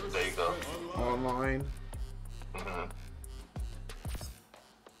 yeah, there you go. Online. Mm-hmm.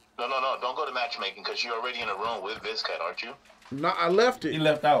 No, don't go to matchmaking because you're already in a room with Vizcat, aren't you? No, I left He it.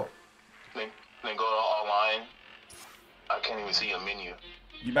 left out. Then go to online. I can't even see your menu.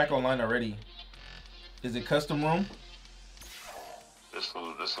 You back online already? Is it custom room? This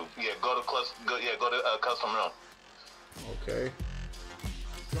food. Yeah, go to custom room. Okay.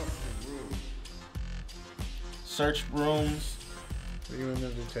 Search rooms. View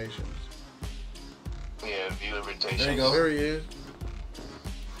invitations. Yeah, view invitation. There you go. There he is.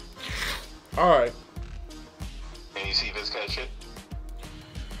 All right. And you see Vizcat shit?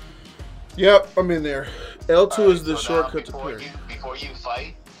 Yep, I'm in there. L2 Alright, is the so now shortcut to before parry. before you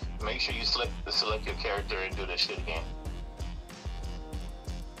fight, make sure you select your character and do this shit again.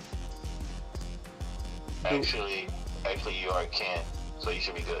 Actually, you are Ken, so you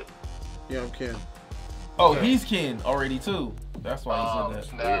should be good. Yeah, I'm Ken. Oh, Okay. he's Ken already too. That's why he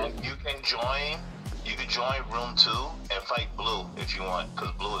said that. Now you can join room 2 and fight Blue if you want,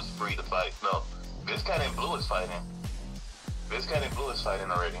 because Blue is free to fight. No, Vizcat and Blue is fighting. Vizcat and Blue is fighting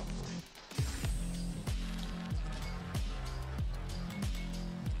already.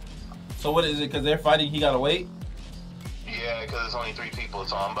 So what is it? Because they're fighting, he gotta wait? Yeah, because it's only 3 people,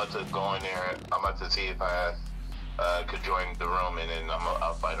 so I'm about to go in there. I'm about to see if I could join the room, and then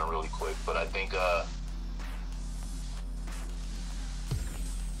I'll fight him really quick. But I think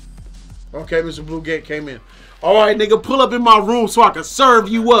Okay, Mr. Blue Gate came in. All right, nigga, pull up in my room so I can serve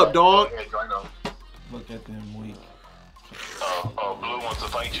you up, dog. yeah, join them. Look at them weak. Oh, Blue wants to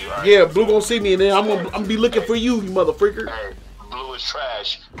fight you. All right. Yeah, Blue gonna see me, and then I'm gonna be looking for you, you motherfreaker. Hey, Blue is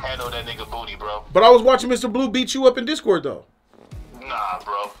trash. Handle that nigga booty, bro. But I was watching Mr. Blue beat you up in Discord, though. Nah,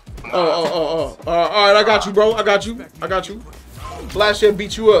 bro. Nah. Oh. All right, I got you, bro. I got you. Flash said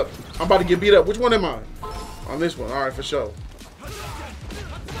beat you up. I'm about to get beat up. Which one am I? On this one. All right, for sure.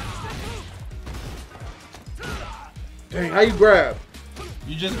 Dang, how you grab?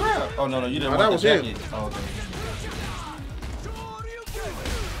 You just grabbed. Oh, no, you didn't Oh, want that was the him. jacket. Oh, okay.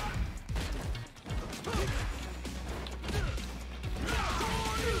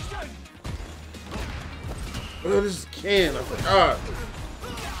 Oh, this is Ken. I forgot.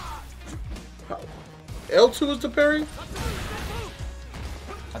 L2 is the parry?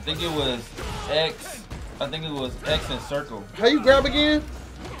 I think it was X. I think it was X and circle. How you grab again?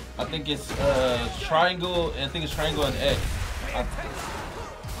 I think it's triangle. I think it's triangle and X.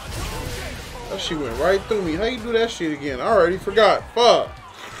 That shit went right through me. How you do that shit again? I already forgot. Fuck.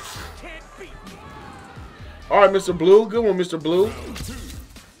 All right, Mr. Blue. Good one, Mr. Blue.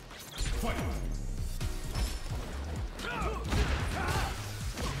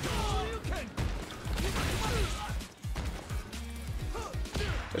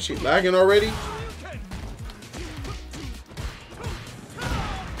 That shit lagging already?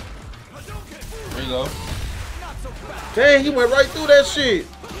 There you go. Dang, he went right through that shit.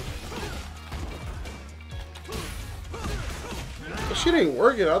 That shit ain't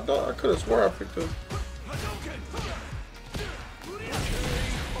working. I thought I could have swore I picked up.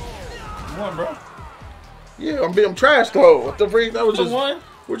 Come on, bro. Yeah, I'm trash though. What the freak? That was just One.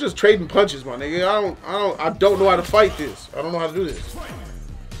 we're just trading punches, my nigga. I don't know how to fight this. I don't know how to do this.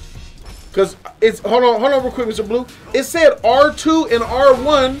 Cause it's hold on real quick, Mr. Blue. It said R2 and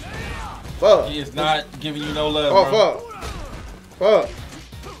R1. Fuck. He is not giving you no love, Oh bro. fuck.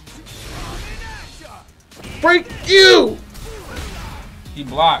 Freak you! He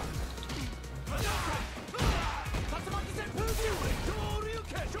blocked.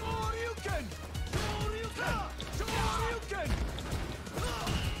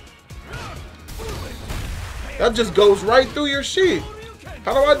 That just goes right through your shit.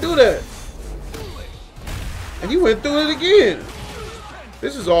 How do I do that? And he went through it again.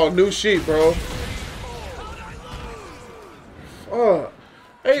 This is all new shit, bro. Fuck.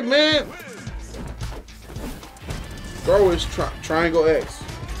 Hey, man. Throw is triangle X.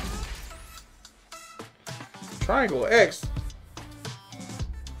 Triangle X.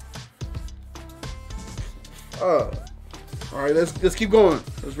 All right, let's keep going.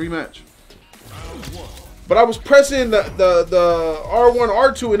 Let's rematch. But I was pressing the R1,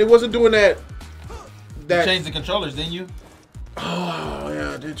 R2, and it wasn't doing that. You changed the controllers, didn't you? Oh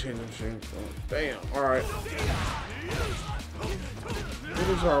yeah, I did change the machine. Damn. All right. What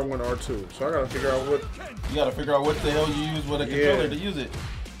is R1, R2? So I gotta figure out what. You gotta figure out what the hell you use with a controller to use it.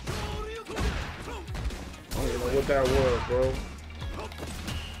 I don't even know what that was, bro.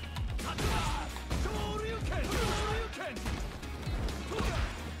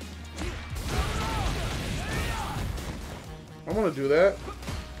 I want to do that.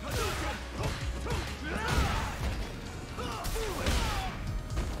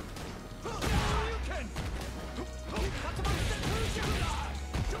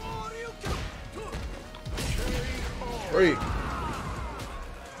 Freak.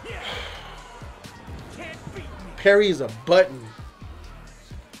 Parry is a button.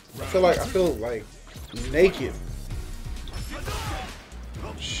 I feel like naked.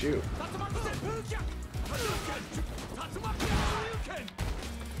 Shoot.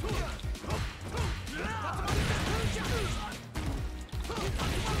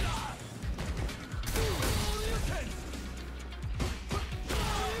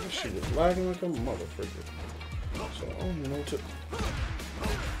 This shit was lagging like a motherfucker. So I don't even know what to.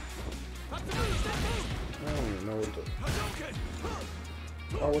 I don't even know what to.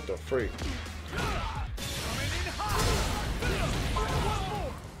 Oh, what the freak?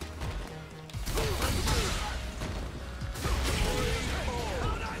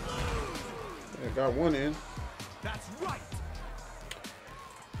 I got one in. That's right.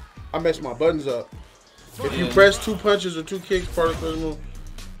 I messed my buttons up. If you press 2 punches or 2 kicks, part of the move.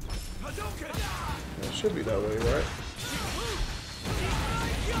 It should be that way, right?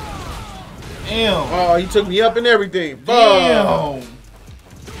 Damn. Oh, he took me up and everything. Fuck. Damn.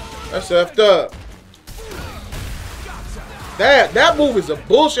 That's effed up. That move is a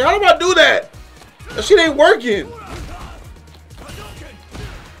bullshit. How do I do that? That shit ain't working.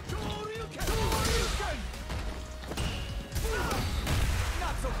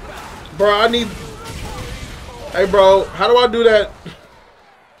 Bro, I need. Hey, bro, how do I do that?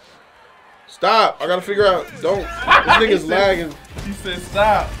 Stop. I gotta figure out. Don't. This nigga's lagging. He said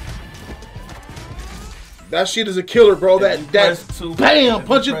stop. That shit is a killer, bro. That bam,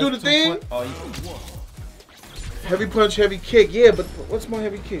 punch it through the thing. Oh, Heavy punch, heavy kick. Yeah, but what's my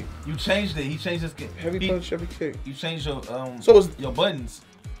heavy kick? you changed it. He changed his kick. Heavy punch, heavy kick. You changed your So is your buttons.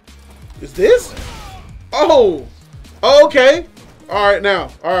 is this? Oh, okay. All right, now.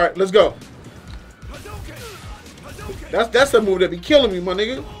 All right, let's go. That's the move that be killing me, my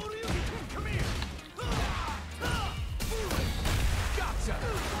nigga.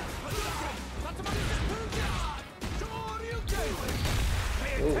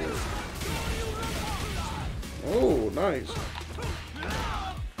 Oh, nice.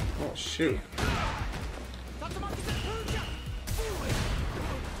 Oh, shoot.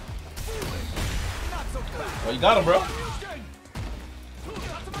 Oh, you got him, bro.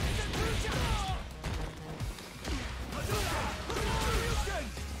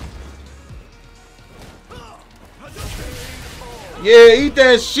 Yeah, eat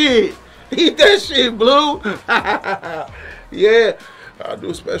that shit. Eat that shit, Blue. Yeah, I'll do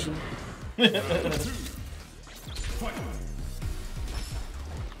a special. Let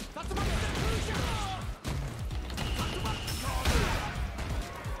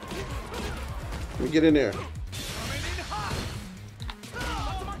me get in there.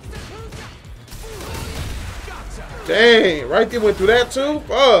 Dang, right there went through that too?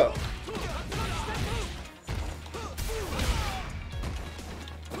 Fuck.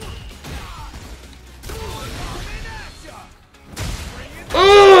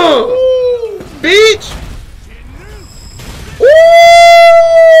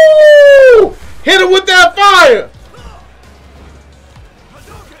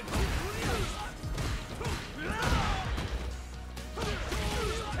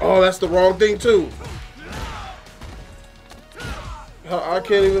 the wrong thing too. I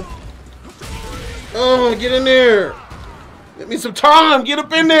can't even. Oh, get in there. Give me some time. Get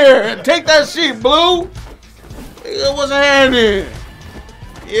up in there. Take that shit, Blue. It wasn't happening.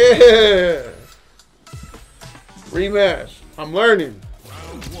 Yeah. Rematch. I'm learning.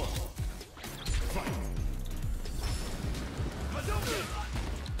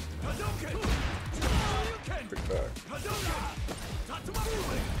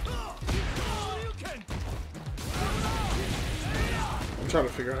 I'm trying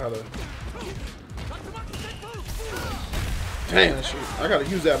to figure out how to. Damn, that shit. I gotta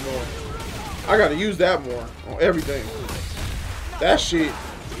use that more. I gotta use that more on everything. That shit.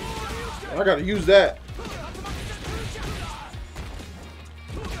 I gotta use that.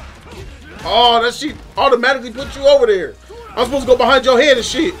 Oh, that shit automatically puts you over there. I'm supposed to go behind your head and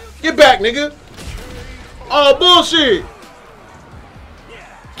shit. Get back, nigga. Oh, bullshit.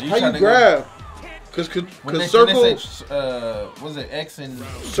 How you grab? Cause circle. Was it X and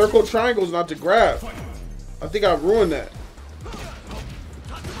circle triangle is not to grab. I think I ruined that.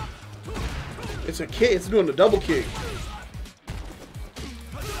 It's a kick. It's doing the double kick.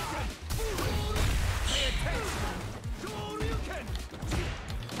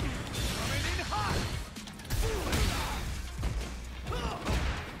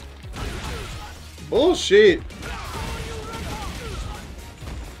 Bullshit.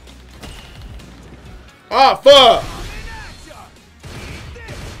 Ah, fuck.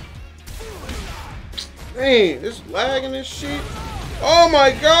 Dang, this lagging this shit. Oh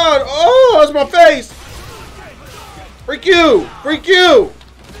my god. Oh, that's my face. Freak you. Freak you.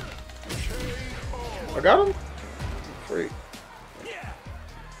 I got him? Freak.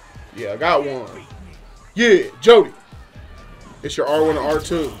 Yeah, I got one. Yeah, Jody. It's your R1 and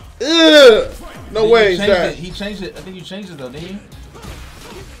R2. Ugh. No way is that. He changed it. I think you changed it though, didn't you?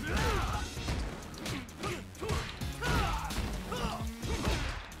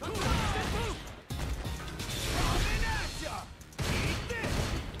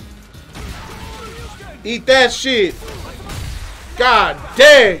 Eat that shit. God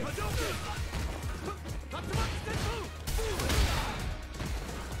dang.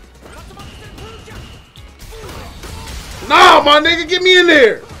 Nah, my nigga, get me in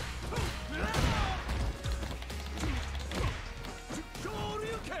there.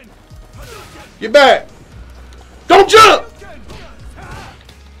 Get back. Don't jump.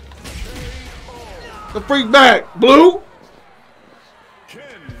 The freak back, Blue.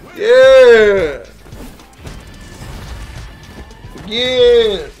 Yeah.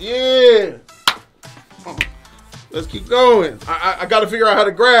 Yeah, yeah. Let's keep going. I gotta figure out how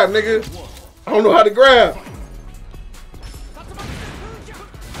to grab, nigga. I don't know how to grab.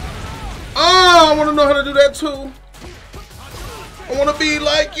 Oh, I wanna know how to do that too. I wanna be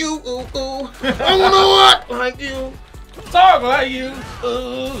like you, ooh, ooh. I wanna walk like you. Talk like you, ooh,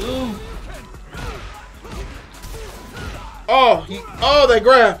 ooh. Oh, that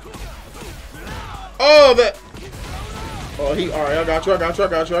grab. Oh, that. Oh, alright, I got you, I got you, I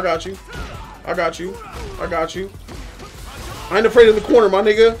got you, I got you. I got you, I got you. I ain't afraid of the corner, my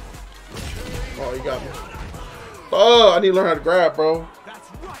nigga. Oh, you got me. Oh, I need to learn how to grab, bro.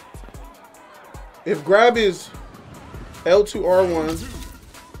 If grab is L2, R1,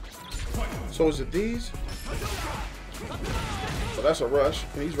 so is it these? So that's a rush,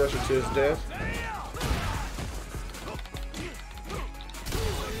 and he's rushing to his death.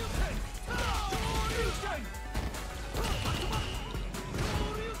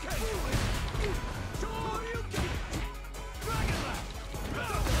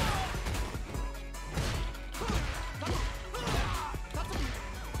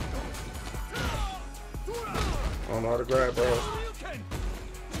 I don't know how to grab, bro.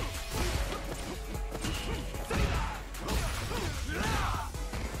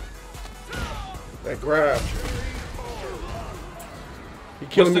 That grab. He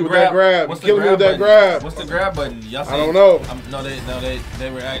killing me with that grab. He killing me with that grab. What's the grab button? Y'all I don't know. No, they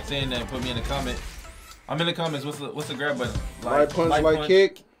were saying that. Put me in the comment. I'm in the comments. What's the grab button? Light punch, light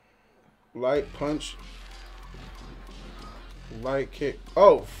kick. Light punch. Light kick.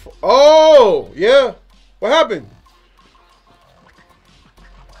 Oh, yeah. What happened?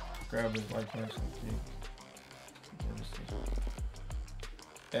 Grab his light punch.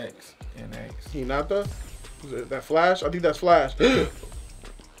 X and X. Hinata? Is it that flash? I think that's flash.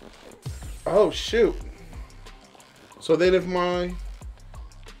 Oh, shoot. So then if my... Here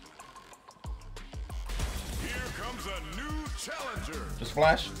comes a new challenger. Just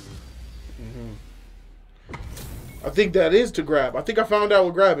flash? I think that is to grab. I think I found out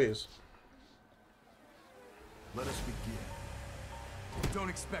what grab is. Let us begin. Don't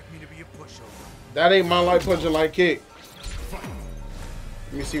expect me to be a pushover. That ain't my light punching light kick.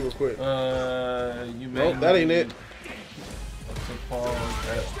 Let me see real quick. You Nope, that ain't it.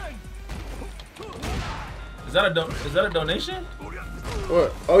 Is that a donation?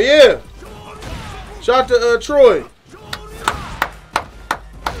 What? Oh yeah. Shout out to Troy.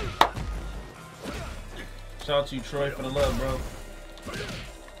 Shout out to you, Troy, for the love, bro.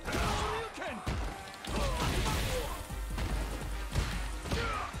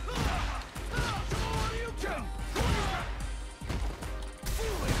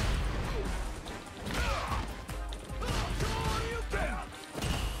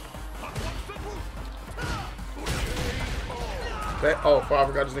 Oh, I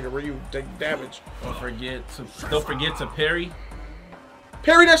forgot this nigga Ryu take damage. Don't forget to parry.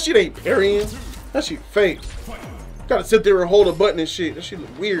 Parry, that shit ain't parrying. That shit fake. Gotta sit there and hold a button and shit. That shit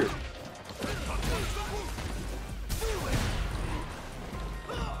look weird.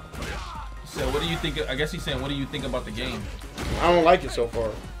 So what do you think? I guess he's saying, what do you think about the game? I don't like it so far.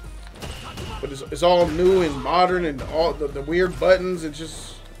 But it's all new and modern and all the weird buttons. It's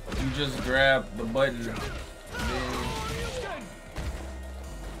just... You just grab the button. Then...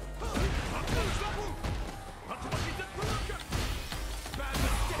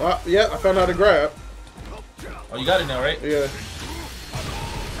 yeah, I found out how to grab. Oh, you got it now, right? Yeah.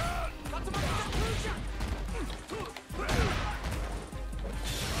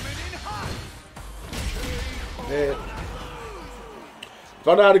 Dead.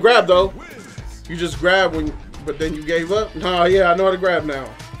 Found out how to grab though. You just grab when, but then you gave up. Nah, yeah, I know how to grab now.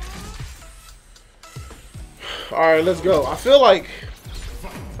 All right, let's go. I feel like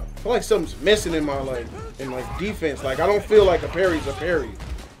something's missing in my defense. Like I don't feel like a parry's a parry.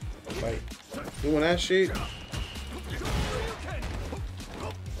 Like doing that shit.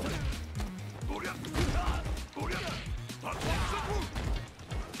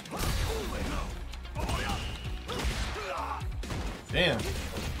 Damn.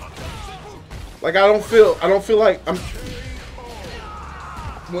 Like I don't feel like I'm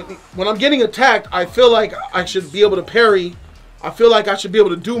when I'm getting attacked, I feel like I should be able to parry. I feel like I should be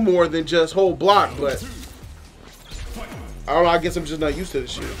able to do more than just hold block, but I don't know, I guess I'm just not used to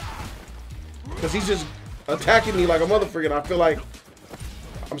this shit. Cause he's just attacking me like a motherfucker and I feel like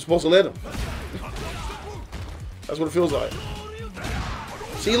I'm supposed to let him. That's what it feels like.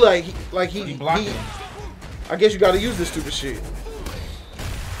 See, he blocking. I guess you gotta use this stupid shit.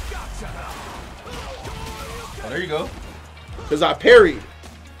 Oh, there you go. Cause I parried.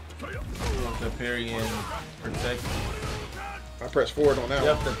 The parry and protect. I press forward on that You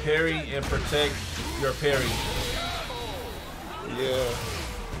one. have to parry and protect your parry. Yeah.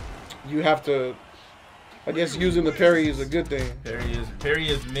 You have to. I guess using the parry is a good thing. Parry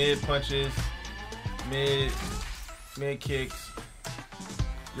is mid punches, mid kicks.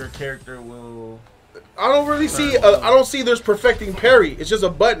 Your character will. I don't really see. I don't see there's perfecting parry. It's just a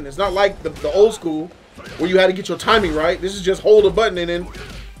button. It's not like the old school where you had to get your timing right. This is just hold a button and then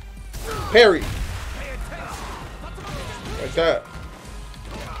parry like that.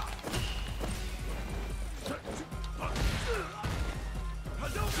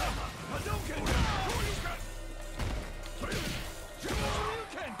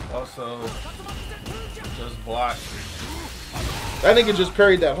 Also, just block. That nigga just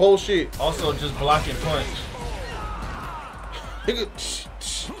parried that whole shit. Also, just block and punch.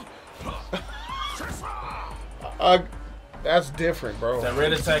 That's different, bro. That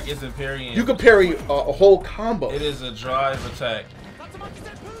red attack isn't parrying. You can parry a whole combo. It is a drive attack.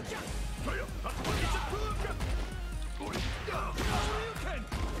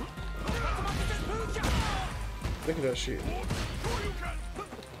 Look at that shit.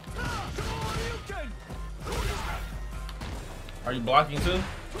 Are you blocking too?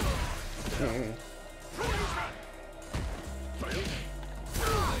 Mm-hmm.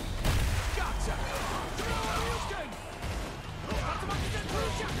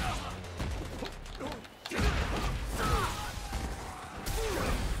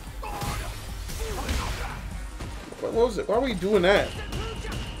 What was it? Why are we doing that?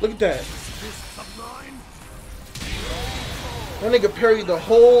 Look at that. That nigga parried the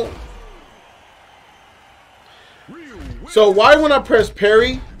whole. So why when I press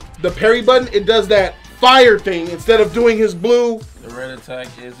parry, the parry button, it does that fire thing instead of doing his blue? The red attack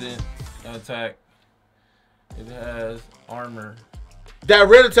isn't an attack. It has armor. That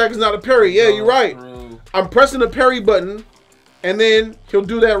red attack is not a parry. Yeah, you're right. Through. I'm pressing the parry button, and then he'll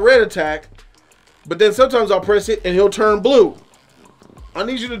do that red attack. But then sometimes I'll press it, and he'll turn blue. I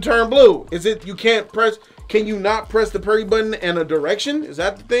need you to turn blue. Is it you can't press? Can you not press the parry button and a direction? Is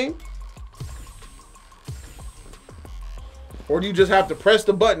that the thing? Or do you just have to press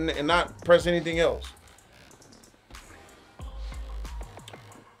the button and not press anything else?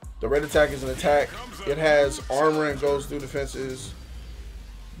 The red attack is an attack. It has armor and goes through defenses.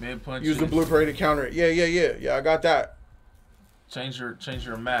 Mid punch. Use the blue parade to counter it. Yeah, I got that. Change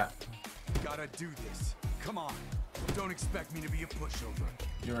your map. Gotta do this. Come on. Don't expect me to be a pushover.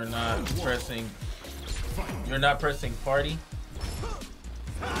 You're not pressing party.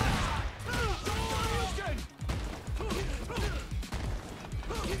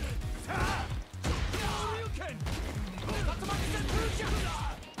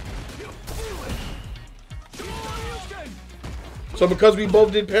 So because we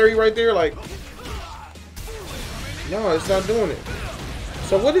both did parry right there, like, no, it's not doing it.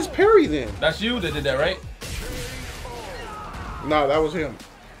 So what is parry then? That's you that did that, right? No, that was him.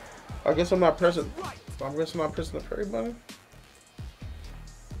 I guess I'm not pressing. I guess I'm not pressing the parry button.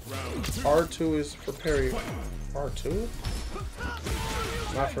 R2 is for parry. R2?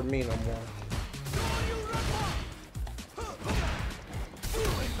 Not for me no more.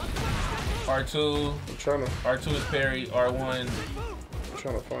 R2. I'm trying to. R2 is parry. R1. I'm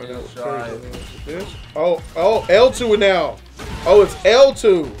trying to find out what Try. parry button is. This? Oh, L2 now. Oh, it's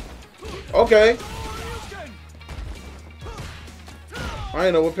L2. Okay. I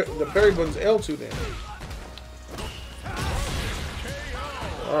didn't know what the parry button's L2 then.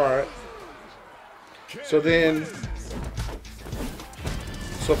 Alright. So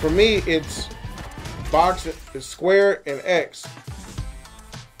for me, it's box, it's square, and X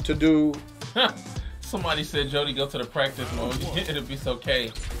to do. Somebody said, Jody, go to the practice mode. It'll be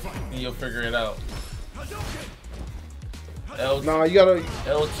okay, and you'll figure it out. L2. Nah, you gotta.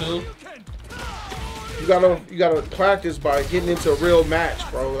 L2. You gotta practice by getting into a real match,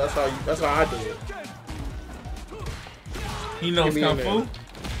 bro. That's how I do it. He knows Give me Kung in Fu.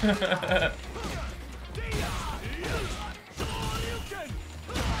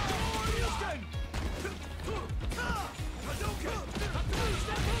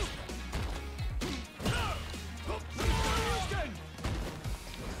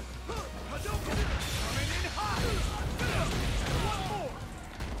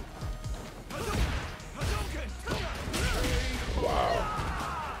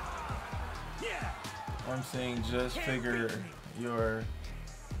 I'm saying just figure your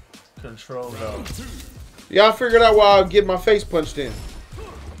control out. Yeah, I figured out why I get my face punched in.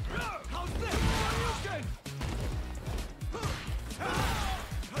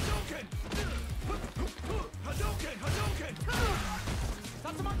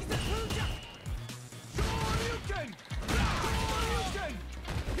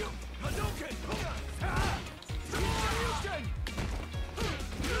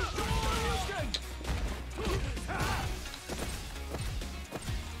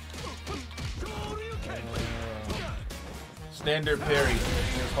 Standard parry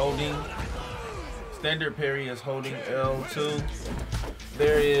is holding. Standard parry is holding L2.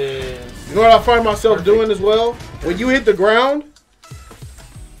 There is. You know what I find myself doing as well? When you hit the ground,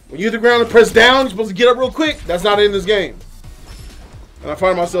 and press down, you're supposed to get up real quick. That's not in this game. And I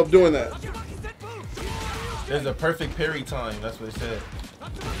find myself doing that. There's a perfect parry time. That's what it said.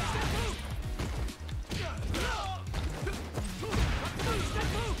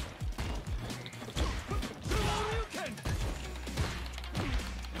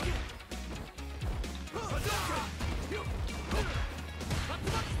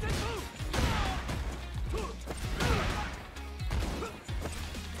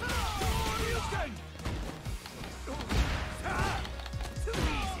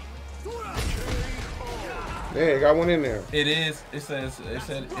 Yeah, got one in there. It is. It said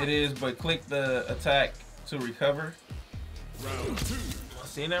it is, but click the attack to recover.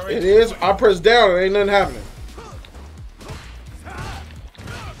 Seen that right? It is. I press down. There ain't nothing happening.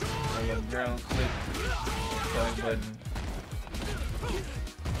 On the ground, click attack button.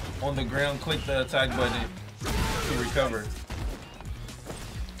 On the ground, click the attack button to recover.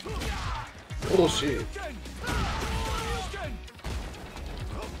 Bullshit.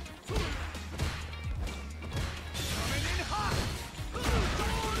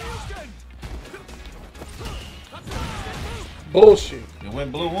 Bullshit. It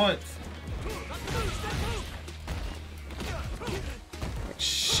went blue once.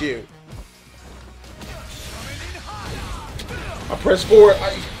 Shit. I pressed forward.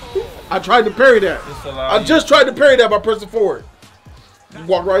 I tried to parry that. I just tried to parry that by pressing forward.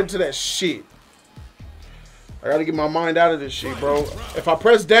 Walk right into that shit. I gotta get my mind out of this shit, bro. If I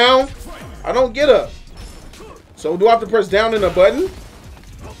press down, I don't get up. So do I have to press down in a button?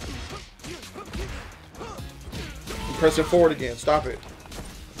 I'm pressing forward again. Stop it.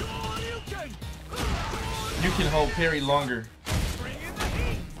 You can hold parry longer.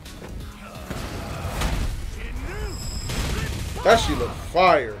 That shit look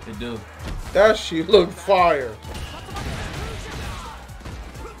fire. It do. That shit look fire.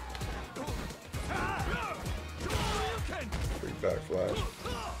 Free back flash.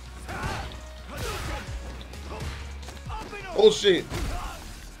 Oh shit.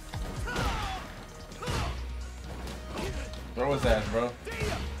 Throw his ass, bro.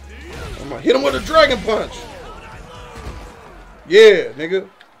 I'm gonna hit him with a dragon punch. Yeah, nigga.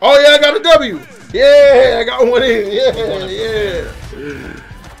 Oh yeah, I got a W. Yeah, I got one in. Yeah.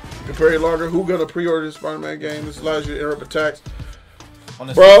 Compare longer. Who gonna pre-order this Spider-Man game? This allows you to interrupt attacks.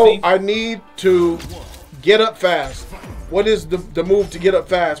 Bro, I need to get up fast. What is the move to get up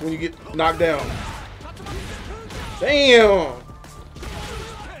fast when you get knocked down? Damn.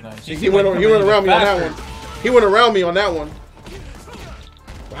 Nice. He went around me on that one. He went around me on that one.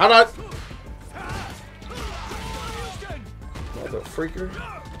 How'd I? Mother freaker.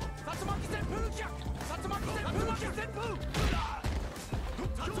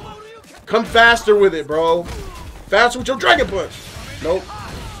 Come faster with it, bro. Faster with your dragon punch. Nope.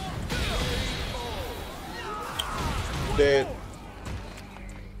 Dead.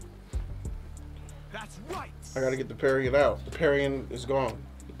 I gotta get the parrying out. The parrying is gone.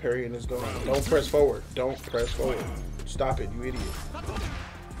 The parrying is gone. Don't press forward. Don't press forward. Stop it, you idiot.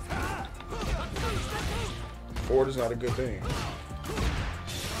 Forward is not a good thing.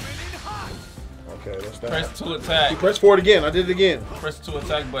 Okay, that's that. Press 2 attack. You press forward again. I did it again. Press 2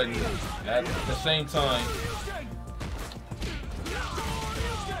 attack button at the same time.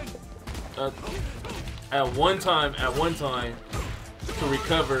 At one time to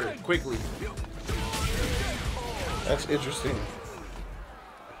recover quickly. That's interesting.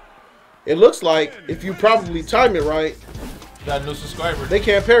 It looks like if you probably time it right, Got a new subscriber. they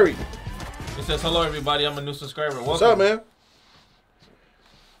can't parry. It says, hello everybody, I'm a new subscriber. Welcome. What's up, man?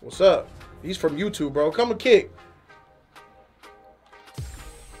 What's up? He's from YouTube, bro. Come and kick.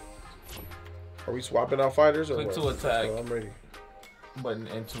 Are we swapping out fighters? Or Click what? to attack. Oh, I'm ready. Button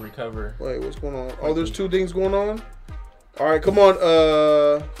and to recover. Wait, what's going on? Oh, there's two things going on? All right, come on,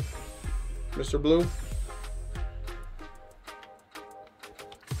 Mr. Blue.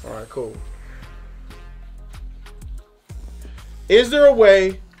 All right, cool. Is there a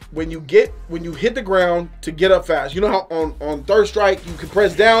way when you hit the ground to get up fast? You know how on third strike you can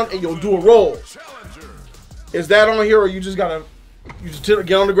press down and you'll do a roll. Is that on here, or you just get on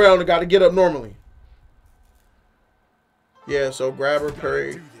the ground and gotta get up normally? Yeah, so grab or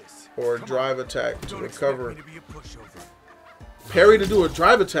parry or drive attack to recover. Parry to do a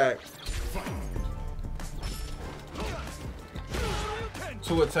drive attack.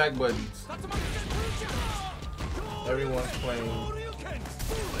 2 attack buttons. Everyone's playing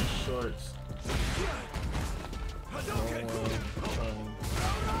shorts.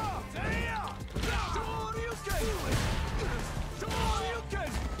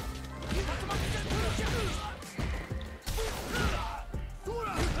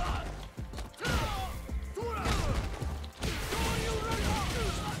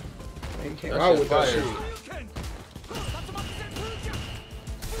 He came out with that shit.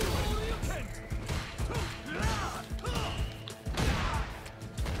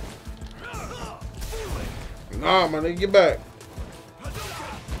 Nah, man, nigga, get back.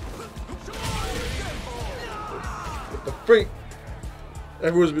 What the freak?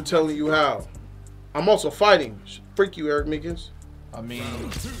 Everyone's been telling you how. I'm also fighting. Freak you, Eric Meekins. I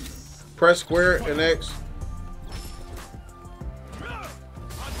mean, Press square and X.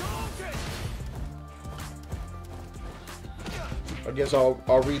 I guess I'll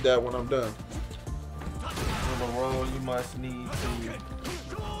read that when I'm done. for the role you must need to.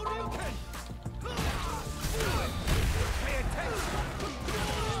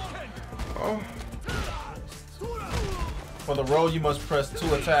 Oh. For the roll, you must press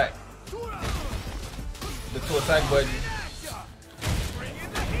 2 attack. The 2 attack button.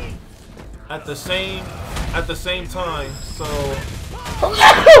 At the same time. So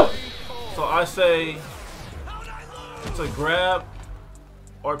I say to grab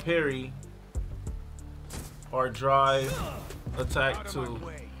or parry or drive attack to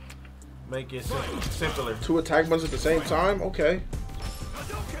make it simpler. 2 attack buttons at the same time? Okay.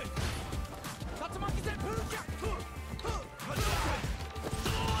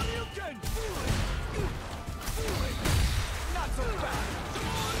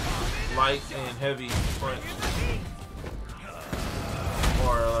 Light and heavy punch,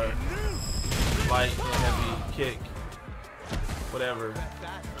 or light and heavy kick, whatever.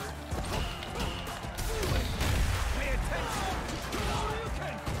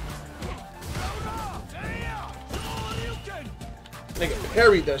 Nigga,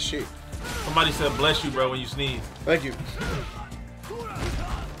 parried that shit. Somebody said bless you, bro, when you sneeze. Thank you.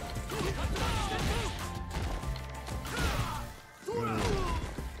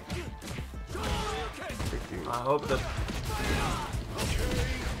 hope the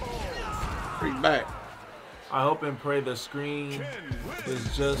Freak back. I hope and pray the screen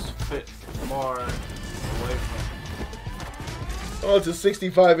is just fit far away from. Oh, it's a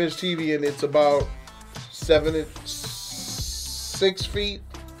 65-inch TV and it's about 7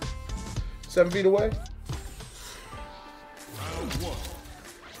 feet away.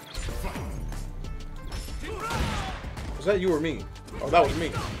 Was that you or me? Oh, that was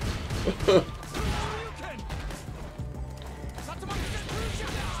me.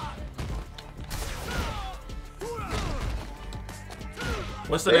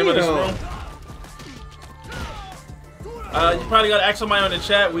 What's the name of this room? You probably gotta ask somebody on the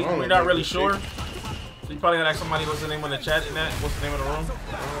chat. We're not really sure. So you probably gotta ask somebody what's the name on the chat in that. What's the name of the room?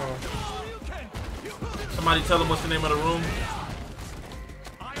 Somebody tell them what's the name of the room.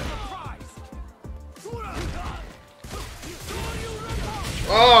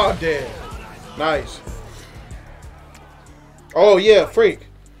 Oh, damn. Nice. Oh, yeah, freak.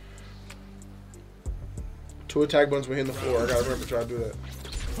 2 attack buttons were hitting the floor. I gotta remember to try to do that.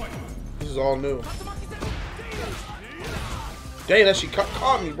 This is all new. Dang, that shit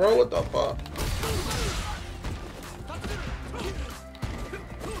caught me, bro. What the fuck?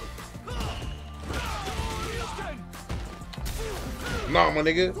 Nah, my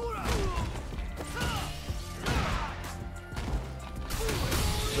nigga.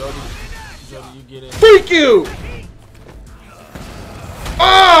 Jody, you get in. Freak you!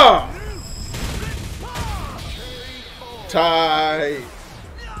 Ah! Tight.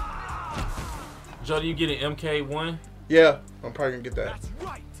 Jody, you get an MK1? Yeah, I'm probably gonna get that.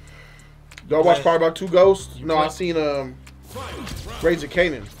 Do I watch probably about 2 Ghosts? No, I seen Raids of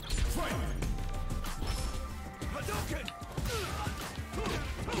Canaan.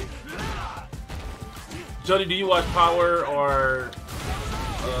 Jody, do you watch Power or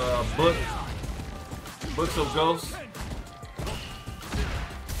Books of Ghosts?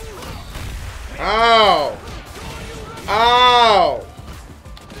 Ow! Ow!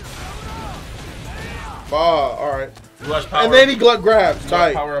 Alright. You watch Power? And then he grabs.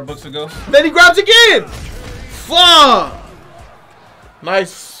 Tight. Power or Books of Ghosts? Then he grabs again! Fuck!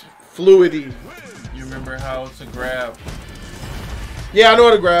 Nice fluidity. You remember how to grab? Yeah, I know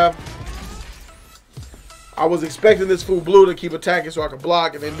how to grab. I was expecting this fool Blue to keep attacking so I could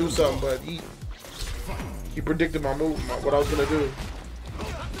block and then do something, but he predicted my move, what I was gonna do.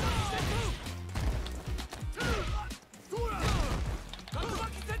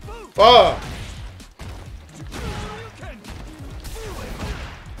 Fuck!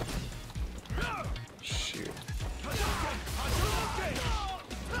 Shit.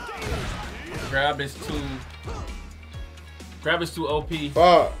 Grab is too OP.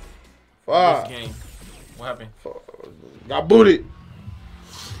 Fuck. Fuck. This game. What happened? Got booted.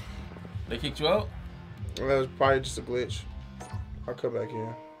 They kicked you out? That was probably just a glitch. I'll come back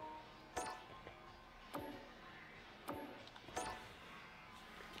in.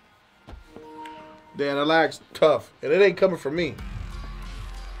 Damn, that lag's tough. And it ain't coming from me.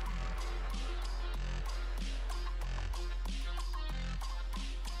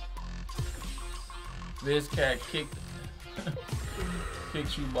 This cat kicked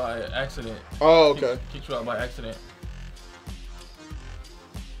you by accident. Oh, okay. Kicked you out by accident.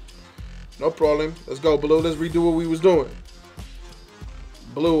 No problem. Let's go, Blue. Let's redo what we was doing.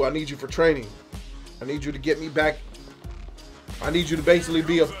 Blue, I need you for training. I need you to get me back. I need you to basically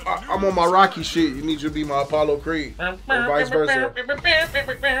be I'm on my Rocky shit. You need you to be my Apollo Creed. Or vice versa.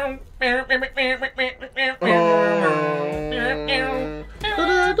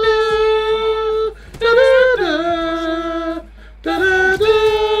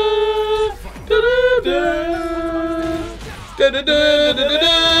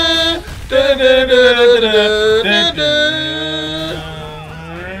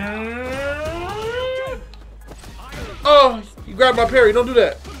 Oh, you grabbed my parry. Don't do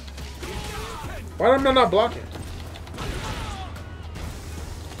that. Why am I not blocking?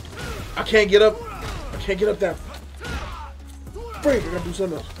 I can't get up. I can't get up that. Freak, I gotta do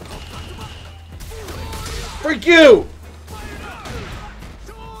something else. Freak you!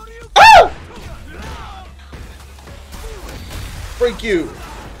 Ah! Freak you.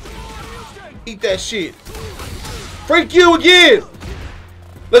 Eat that shit. Freak you again!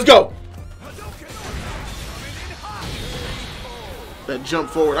 Let's go. That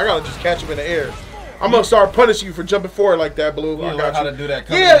jump forward. I gotta just catch him in the air. I'm gonna start punishing you for jumping forward like that, Blue. You I learn got how you. to do that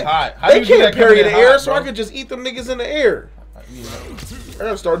coming in Yeah, hot. How they do you do can't that parry in coming the in air, hot, so I bro? could just eat them niggas in the air. I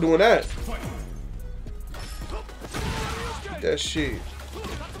gotta start doing that. Eat that shit.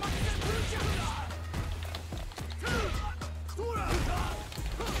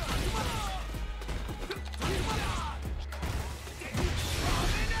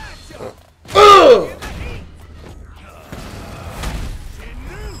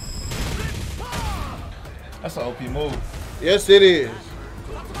 That's an OP move. Yes, it is.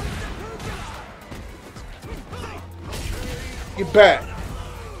 Get back.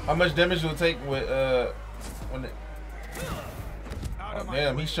 How much damage will it take with when it? Oh,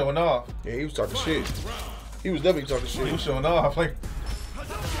 damn, he's showing off. Yeah, he was talking shit. He was definitely talking shit. He was showing off. Like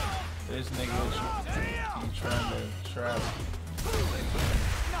this nigga be trying to trap.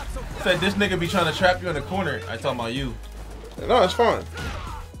 Said this nigga be trying to trap you in the corner. I talking about you. No, it's fine.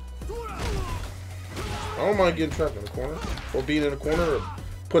 I don't mind getting trapped in the corner or being in the corner or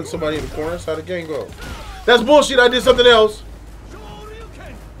putting somebody in the corner. That's how the game goes. That's bullshit. I did something else.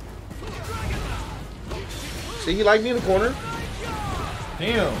 See, you like me in the corner.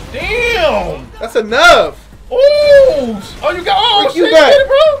 Damn. Damn. That's enough. Ooh. Oh, you got. Oh, Freak you shit, back. get it,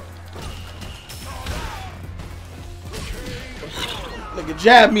 bro. Nigga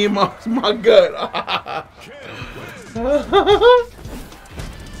jab me in my gut.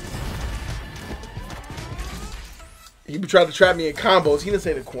 He be trying to trap me in combos. He didn't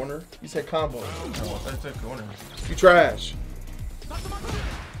say the corner. He said combos. Oh, that's the corner. You trash.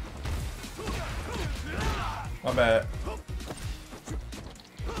 My bad.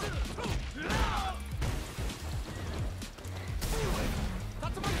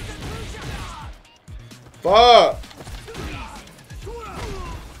 Fuck.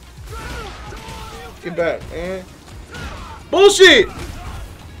 Get back, man. Bullshit.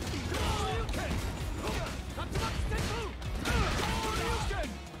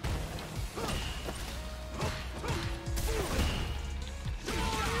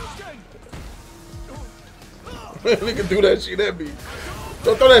 Nigga do that shit at me.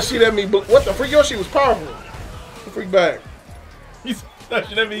 Don't throw that shit at me. But what the freak? Your shit was powerful. Freak back. He said that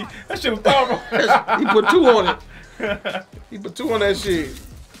shit at me. That shit was powerful. He put 2 on it. He put 2 on that shit.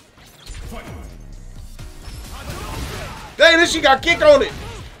 Dang, this shit got kick on it.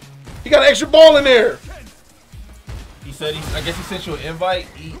 He got an extra ball in there. He said I guess he sent you an invite.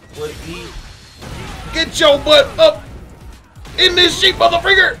 Eat. Get your butt up in this shit,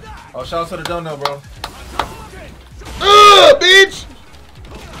 motherfucker. Oh, shout out to the dono, bro. Bitch.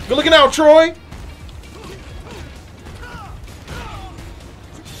 Good looking out, Troy.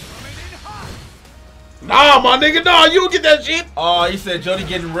 Nah, my nigga, nah, you don't get that shit. Oh, he said Jody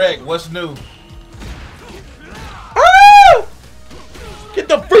getting wrecked. What's new? Ah! Get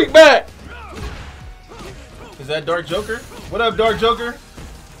the freak back. Is that Dark Joker? What up, Dark Joker?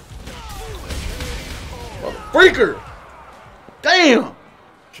 Freaker. Damn.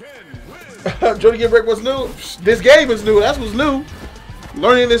 Jody get wrecked. What's new? This game is new. That's what's new.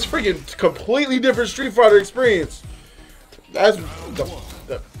 Learning this freaking completely different Street Fighter experience. That's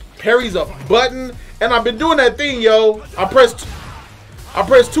the parry's a button, and I've been doing that thing, yo. I pressed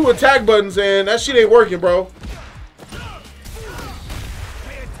 2 attack buttons, and that shit ain't working, bro.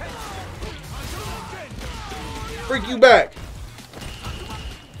 Freak you back.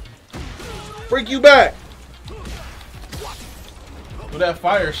 Freak you back. Do that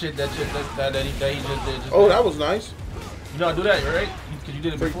fire shit that he just did. Oh, that was nice. You know how to do that, right? Because you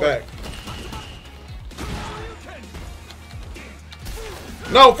did it Freak before. back.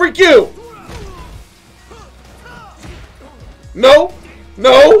 No, freak you. No.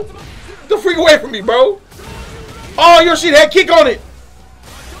 No. Get the freak away from me, bro. Oh, your shit had kick on it.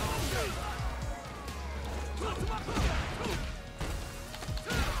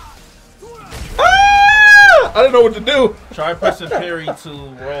 Ah! I didn't know what to do. Try pressing parry to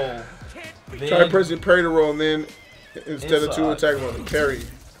roll. Then Try pressing parry to roll, and then instead of 2 attack buttons, parry.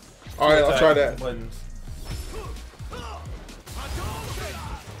 All right, I'll try that. Buttons.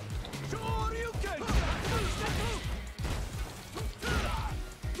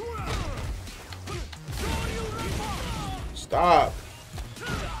 Stop.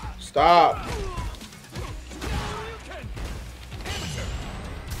 Stop.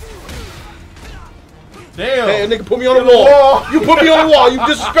 Damn. Hey, nigga, put me on the wall. You put me on the wall, you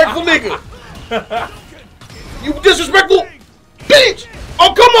disrespectful nigga. You disrespectful bitch.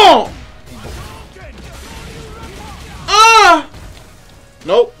 Oh, come on. Ah.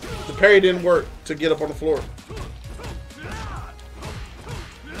 Nope. The parry didn't work to get up on the floor.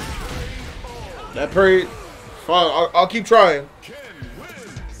 That parry. Fine, I'll keep trying.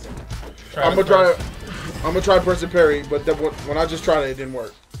 I'm gonna try pressing parry, but then when I just tried it, it didn't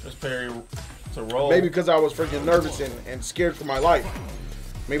work. Just parry to roll. Maybe because I was freaking nervous and scared for my life.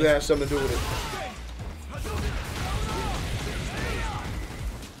 Maybe that has something to do with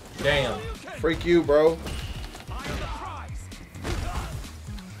it. Damn. Freak you, bro.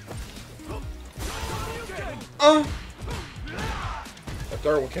 The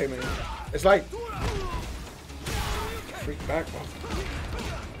third one came in. It's like freak back, bro.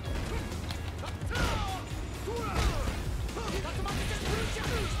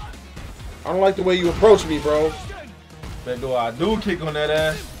 I don't like the way you approach me, bro. But do I do kick on that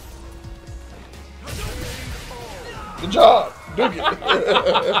ass? Good job. Duke it.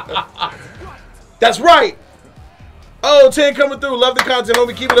 That's right. Oh, 10 coming through. Love the content,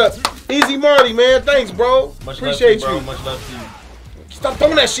 homie. Keep it up. Easy Marty, man. Thanks, bro. Much Appreciate love to you, you. bro. Much love to you. Stop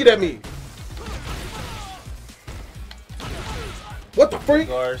throwing that shit at me. What the freak?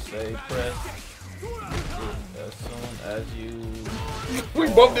 Guard say press as soon as you. We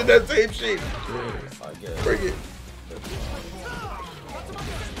both did that same shit. I guess. Bring it.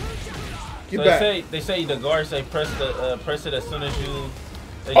 Get So back. they say the guard say press it as soon as you.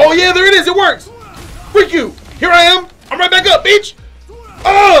 Oh yeah, there it is. It works. Freak you. Here I am. I'm right back up, bitch.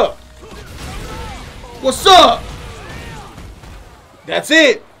 What's up? That's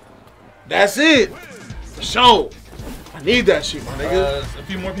it. That's it. Show. I need that shit, my nigga. A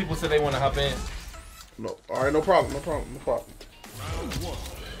few more people said they want to hop in. No. All right, no problem. No problem. No problem.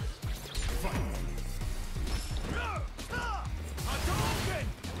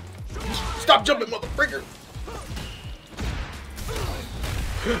 Stop jumping, motherfucker.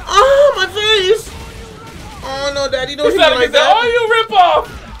 Oh, my face. Oh, no, Daddy, don't hit me like that. Oh, you rip off.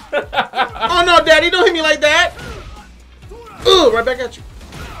 Oh, no, Daddy, don't hit me like that. Right back at you.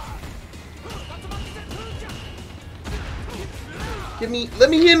 Let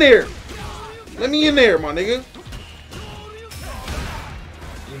me in there. Let me in there, my nigga.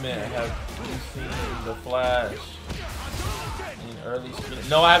 You man, have you seen the Flash in early screen?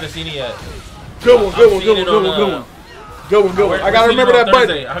 No, I haven't seen it yet. Good one. I gotta remember that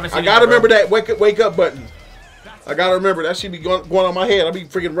button. I gotta remember that wake up button. I gotta remember that shit be going on my head. I be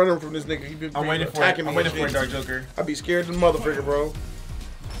freaking running from this nigga. He be I'm waiting for it. attacking me. I'm waiting for it, Dark Joker. I be scared to the motherfucker, bro.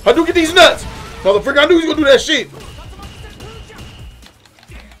 I do get these nuts, motherfucker. I knew he was gonna do that shit.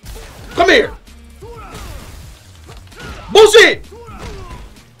 Come here. Bullshit.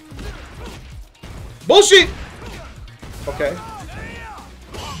 Bullshit. Okay.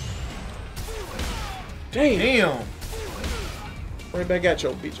 Damn. Right back at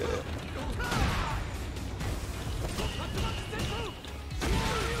your bitch ass.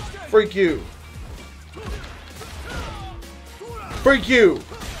 Freak you. Freak you.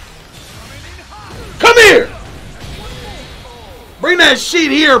 Come here. Bring that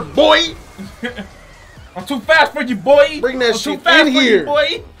shit here, boy. I'm too fast for you, boy. Bring that I'm shit too fast in for here. you,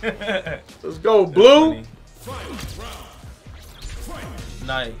 boy. Let's go, Blue.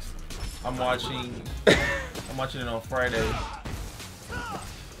 Nice. I'm watching it on Friday. On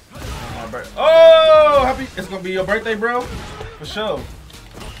my birthday. Oh, happy! It's gonna be your birthday, bro. For sure.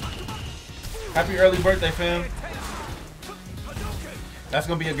 Happy early birthday, fam. That's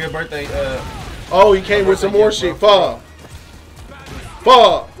gonna be a good birthday. Oh, he came with some more shit. Fall.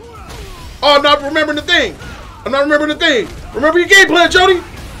 Oh, I'm not remembering the thing. Remember your game plan, Jody.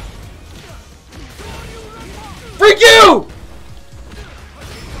 Freak you!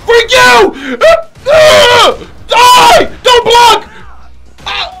 Freak you! Die! Don't block!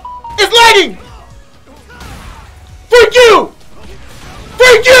 It's lagging! Freak you!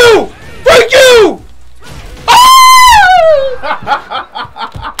 Freak you! Freak you!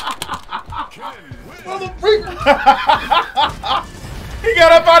 Motherfucker! He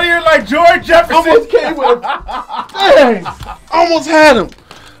got up out of here like George Jefferson. Almost came with him. Dang! Almost had him.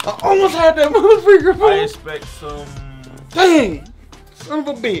 I almost had that motherfucker. I expect some. Dang! Son of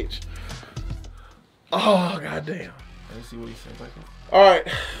a bitch. Oh, goddamn. Let me see what he said back there. Alright,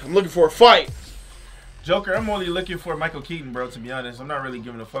 I'm looking for a fight. Joker, I'm only looking for Michael Keaton, bro, to be honest. I'm not really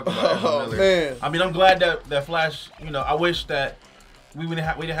giving a fuck about Ezra Miller. Man. I mean, I'm glad that Flash, you know, I wish that we didn't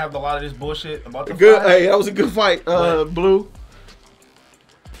have a lot of this bullshit about the Good. Flash. Hey, that was a good fight, Blue.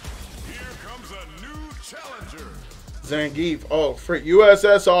 Here comes a new challenger. Zangief. Oh, frick.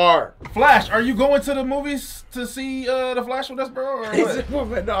 USSR. Flash, are you going to the movies to see the Flash with us, bro? Or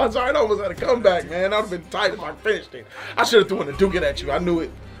what? No, I'm sorry. I almost had a comeback, man. I would have been tight if I finished it. I should have thrown the Duke at you. I knew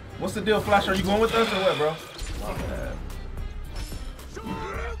it. What's the deal, Flash? Are you going with us or what, bro?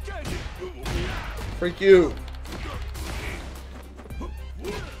 Freak you.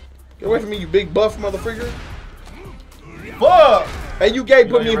 Get away from me, you big buff motherfucker. Fuck! Hey, you gay,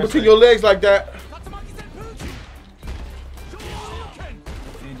 put me in between your legs like that.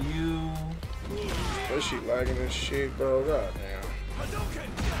 Did you... That shit lagging and shit, bro. God damn.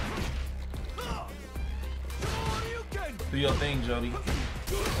 Do your thing, Jody.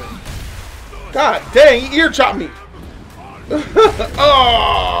 God dang, he ear chopped me.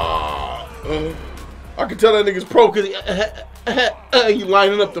 Oh. I can tell that nigga's pro because he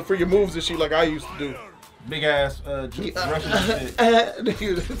lining up the freaking moves and shit like I used to do. Big ass Russian shit.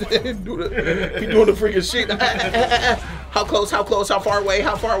 He doing the freaking shit. How close? How far away?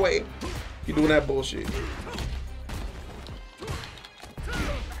 You doing that bullshit.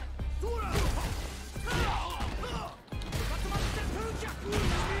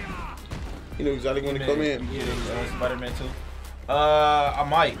 You know exactly when to come in. You getting Spider-Man 2? I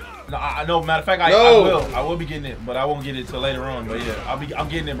might. No, I know. Matter of fact, I No. will. I will be getting it, but I won't get it till later on. But yeah, I'm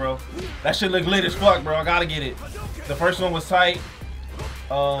getting it, bro. That shit look lit as fuck, bro. I gotta get it. The first one was tight.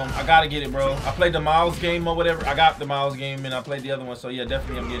 I gotta get it, bro. I played the Miles game or whatever. I got the Miles game and I played the other one. So yeah,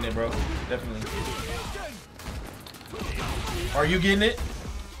 definitely I'm getting it, bro. Definitely. Are you getting it?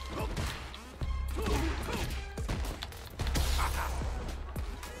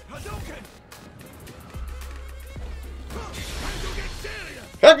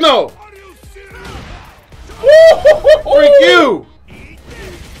 Heck no! Freak you!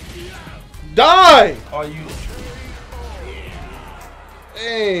 Die! Are you?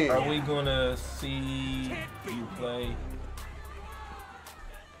 Dang. Are we gonna see you play?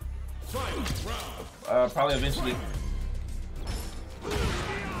 Probably eventually.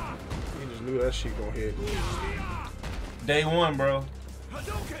 You just knew that shit gonna hit. Day one, bro.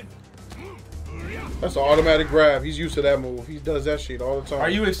 That's an automatic grab. He's used to that move. He does that shit all the time. Are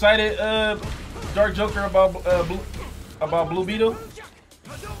you excited, Dark Joker, about Blue Beetle?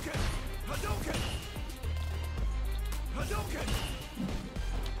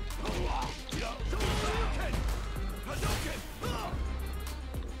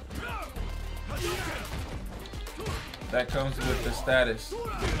 That comes with the status.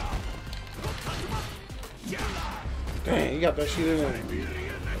 Dang, you got that shit in there.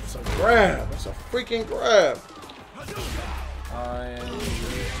 That's a grab. That's a freaking grab. That's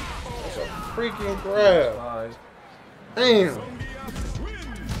a freaking grab. Damn.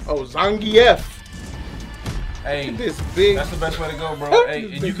 Oh, Zangief. Hey, This big. that's the best way to go, bro. Hey,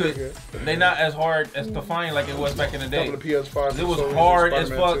 This and you big could. nigga. They not as hard as to find like it was back in the day. Couple of PS5. It was consoles, hard as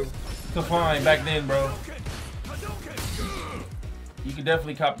Spider-Man fuck to find back then, bro. You could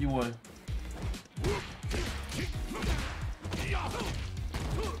definitely cop you one.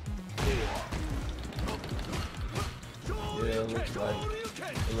 Yeah, it looks fun,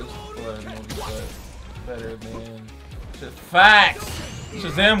 but better than just facts.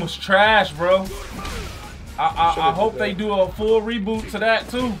 Shazam was trash, bro. I hope they do a full reboot to that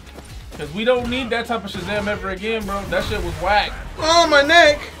too, cause we don't need that type of Shazam ever again, bro. That shit was whack. Oh, my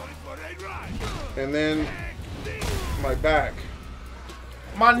neck. And then my back.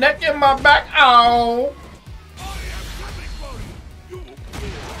 My neck and my back, ow.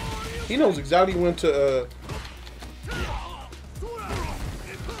 He knows exactly when to.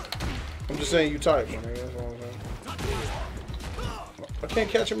 I'm just saying you tight, my nigga. That's all I'm saying. I can't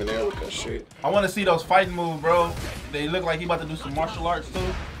catch him in there with that shit. I want to see those fighting moves, bro. They look like he about to do some martial arts too.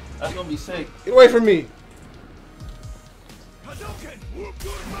 That's gonna be sick. Get away from me.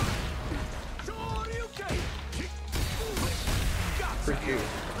 Freak you.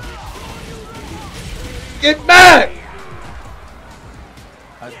 Get back!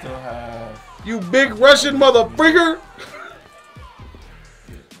 I still have. You big Russian mother freaker!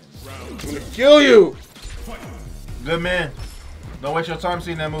 I'm gonna kill you! Good man. Don't waste your time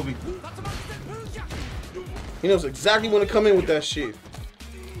seeing that movie. He knows exactly when to come in with that shit.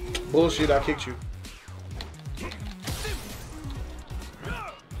 Bullshit, I kicked you.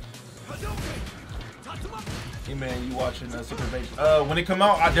 Hey man, you watching Secret Base? When it come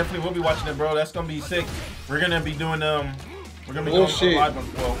out, I definitely will be watching it, bro. That's gonna be sick. We're gonna be doing Bullshit. doing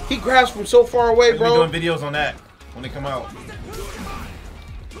live. Well, He grabs from so far away, we're bro. gonna be doing videos on that when they come out.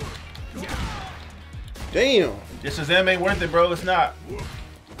 Damn. This Shazam ain't worth it, bro. It's not.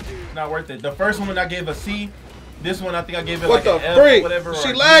 It's not worth it. The first one I gave a C. This one I think I gave it What like the an F or freak? whatever. She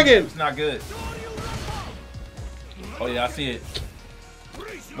or a D. lagging. It's not good. Oh yeah, I see it.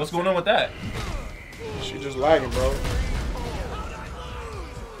 What's going on with that? She just lagging, bro.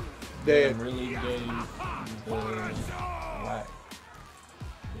 Dead. Really gave the whack.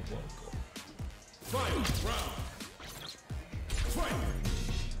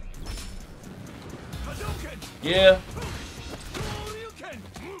 Yeah.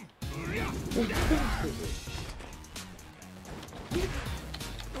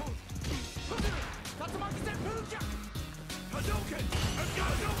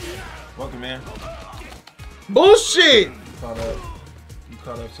 Welcome, man. Bullshit! You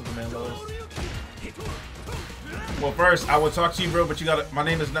caught up, Superman Lois. Well, first I will talk to you, bro. But you gotta. My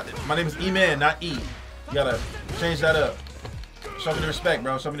name is E-Man, not E. You gotta change that up. Show me the respect,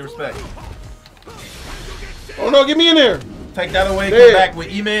 bro. Show me the respect. Oh no, get me in there! Take that away. Dead. Come back with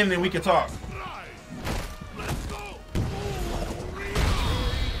E-Man, and then we can talk.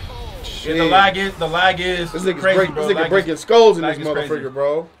 Yeah, the lag is This nigga's crazy, bro. this nigga Lag breaking is- skulls in lag this is crazy. motherfucker,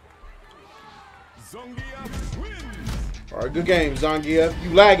 bro. All right, good game, Zangief.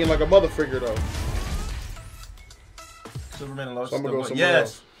 You lagging like a mother figure though. Superman and Lois So is I'm still gonna go going. somewhere Yes.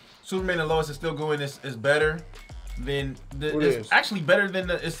 else. Superman and Lois is still going. Is better than the. What It's is? actually better than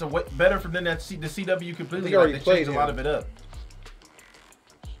the. It's better than that. The CW completely. I think I already they played changed a him. lot of it up.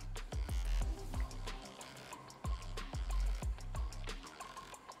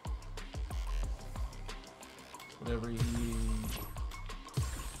 Whatever he.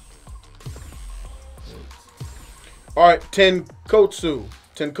 All right, Tenkotsu.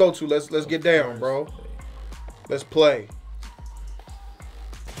 Tenkotsu. Let's get down, bro. Let's play.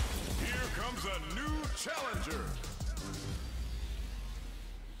 Here comes a new challenger.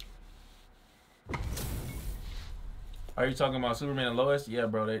 Are you talking about Superman and Lois? Yeah,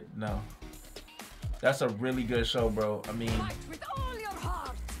 bro. No. That's a really good show, bro. I mean,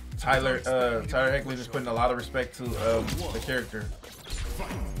 Tyler Hoechlin is putting a lot of respect to the character.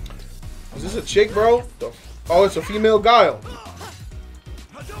 Is this a chick, bro? Oh, it's a female Guile. You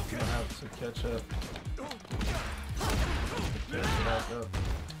don't have to catch up. Catch up.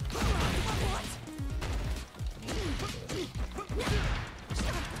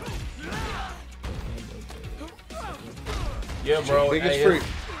 Yeah, bro. Biggest Hey, freak.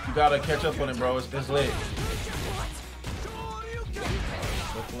 you gotta catch up on it, bro. It's lit.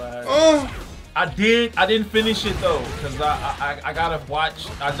 I didn't finish it though, cause I gotta watch.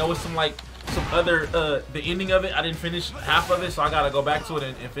 I know it's some other the ending of it. I didn't finish half of it, so I gotta go back to it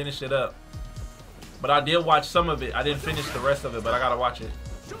and finish it up. But I did watch some of it. I didn't finish the rest of it, but I gotta watch it.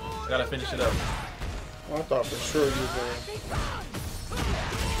 I gotta finish it up. I thought for sure you were going.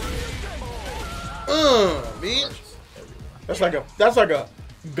 Bitch. That's like a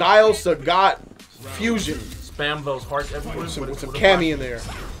Guile Sagat fusion. Spam those hearts everywhere. With some Cammy in there.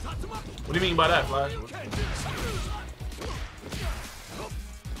 What do you mean by that, Flash?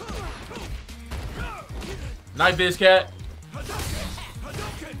 Night Biz Cat.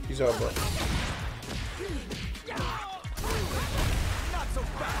 He's up, bro.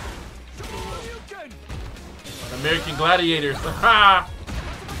 American Gladiators.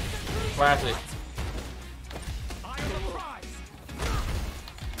 Classic.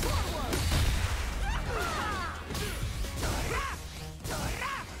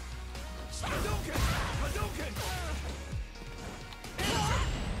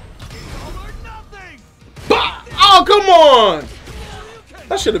 Oh, come on!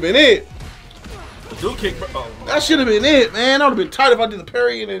 That should have been it. Dude kick, bro. Oh, That should have been it, man. That would have been tight if I did the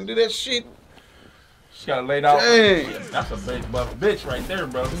parry and then do that shit. she got it laid out. Dang. That's a big buff bitch right there,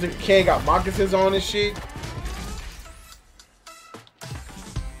 bro. This nigga Ken got moccasins on and shit.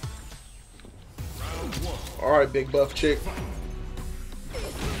 All right, big buff chick.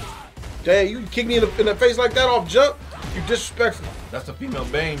 Dang, you kick me in the face like that off jump? You disrespectful. That's a female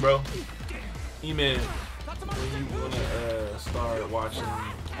Bane, bro. E-Man, when you wanna start watching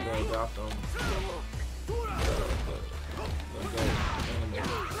the Gotham,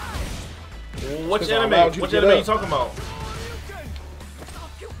 Which anime? Which anime you talking about?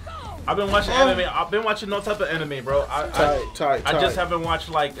 I've been watching anime. I've been watching no type of anime, bro. I just haven't watched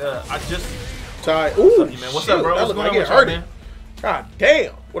like I just. Ty. Ooh, man. What's up, bro? What's going on with hurt, man? God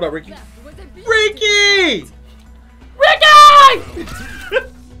damn. What up, Ricky? Ricky!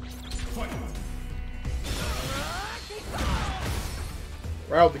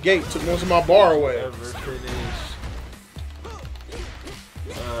 Right out the gate, took most of my bar away. Ever finish?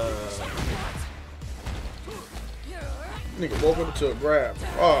 Nigga woke up to a grab.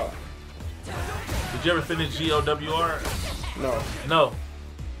 Oh, Did you ever finish GOWR? no. No.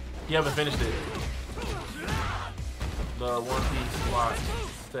 You haven't finished it. The One Piece watch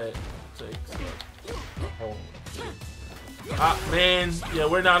that takes a whole. Man, yeah,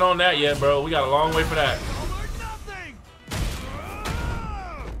 we're not on that yet, bro. We got a long way for that.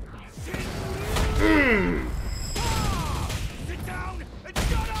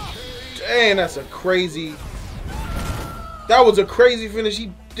 Dang, that's a crazy. That was a crazy finish.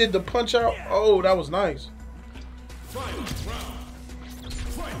 He did the punch out. Oh, that was nice.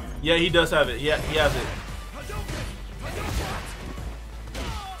 Yeah, he does have it. Yeah, he has it.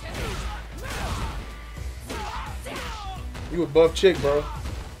 You a buff chick, bro.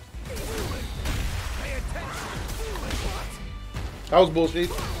 That was bullshit.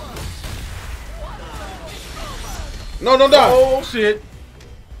 No, don't die. Oh shit.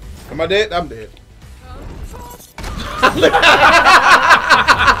 Am I dead? I'm dead.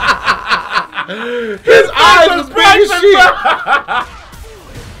 His eyes was big as shit.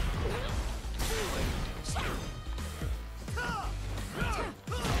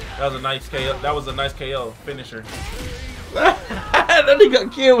 That was a nice KO. That was a nice KO finisher. That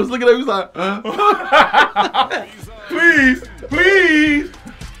nigga kid was looking at me, he was like, Please, please.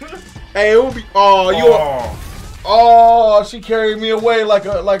 hey, it would be. Oh, she carried me away like a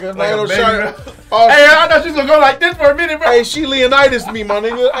Naito shirt. Oh, hey, I thought she was gonna go like this for a minute, bro. hey, she Leonidas me, my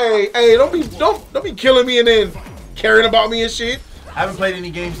nigga. Hey, don't be killing me and then caring about me and shit. I haven't played any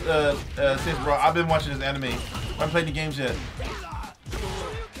games since, bro. I've been watching this anime. I haven't played any games yet.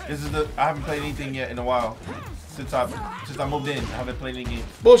 I haven't played anything yet in a while. Since I moved in, I haven't played any games.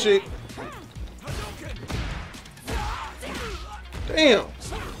 Bullshit. Damn.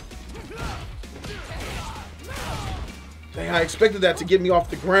 Dang, I expected that to get me off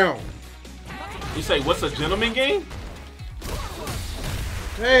the ground. You say, what's a gentleman game?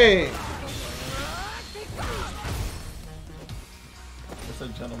 Dang. What's a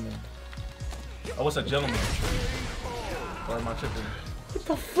gentleman? Oh, what's a gentleman? Or am I tripping? What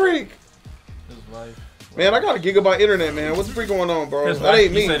the freak? His life. Man, I got a gigabyte internet, man. What's the freak going on, bro? That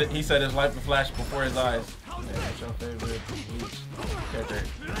ain't me. He said his life would flash before his eyes. What's your favorite Bleach character?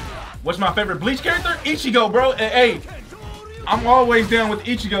 What's my favorite Bleach character? Ichigo, bro. Hey, I'm always down with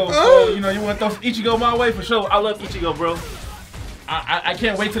Ichigo. So, you know, you want to throw Ichigo my way for sure. I love Ichigo, bro. I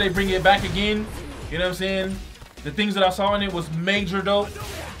can't wait till they bring it back again. You know what I'm saying? The things that I saw in it was major dope.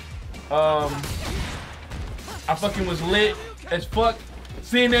 I fucking was lit as fuck.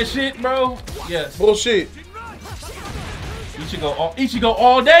 Seeing that shit, bro. Yes. Bullshit. Ichigo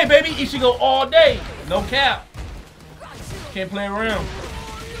all day, baby. Ichigo all day. No cap. Can't play around.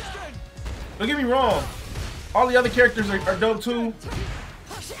 Don't get me wrong. All the other characters are dope too.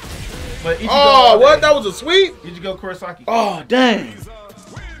 But Ichigo oh, what? That was a sweep? Ichigo Kurosaki. Oh, dang.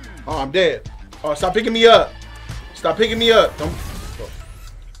 Oh, I'm dead. Oh, stop picking me up. Stop picking me up. Don't.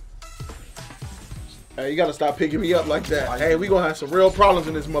 Hey, you gotta stop picking me up like that. Hey, we gonna have some real problems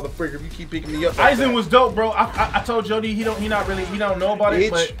in this motherfucker if you keep picking me up. Like Aizen was dope, bro. I told Jody he don't know about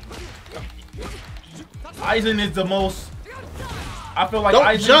it, but Aizen is the most. I feel like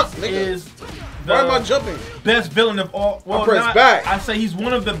Aizen is the Why am I jumping? best villain of all. Well, back. I say he's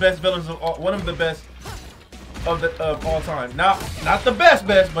one of the best villains of all. One of the best of all time. Not the best,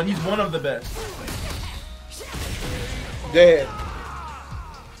 but he's one of the best. Dead.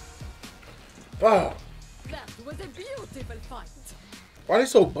 Wow. That was a beautiful fight. Why they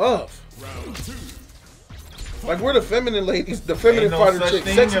so buff? Like we're the feminine ladies, the feminine fighter chick,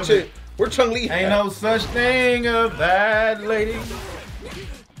 sexy chick. We're Chung-Li. Ain't no such thing of that lady.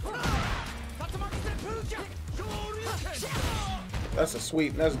 That's a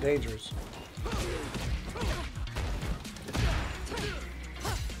sweep. That's dangerous.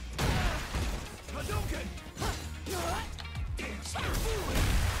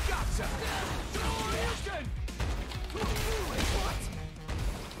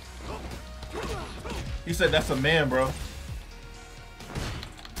 He said that's a man, bro.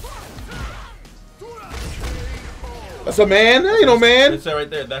 That's a man? That ain't no man. It said right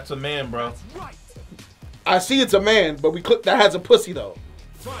there, that's a man, bro. I see it's a man, but we click that has a pussy though.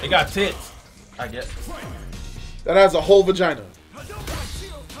 It got tits, I guess. That has a whole vagina.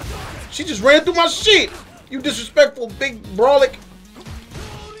 She just ran through my shit. You disrespectful big brawlic.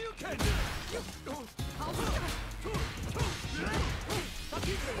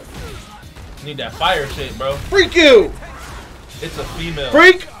 Need that fire shit, bro. Freak you. It's a female.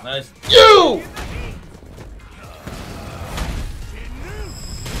 Freak. Nice. You.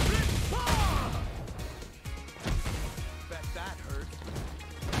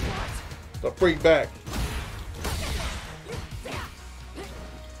 The freak back.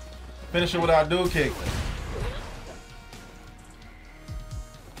 Finish it with our dual kick.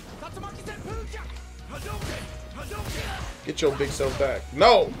 Get your big self back.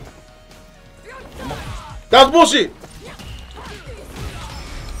 No. That was bullshit.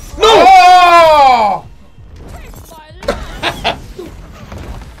 No. Oh!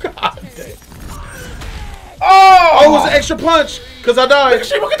 God damn. Oh! Oh, it was an extra punch because I died.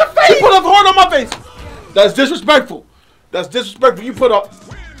 Look at the face. She put a heart on my face. That's disrespectful. That's disrespectful. You put a.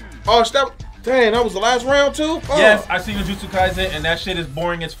 Oh, stop. Dang, that was the last round too? Oh. Yes, I seen Jujutsu Kaisen and that shit is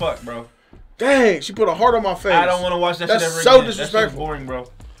boring as fuck, bro. Dang, she put a heart on my face. I don't want to watch that shit ever That's so again. disrespectful. That shit was boring,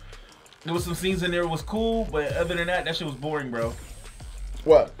 bro. There was some scenes in there that was cool, but other than that, that shit was boring, bro.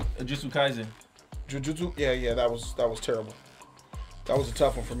 What? Jujutsu Kaisen. Jujutsu? Yeah, that was terrible. That was a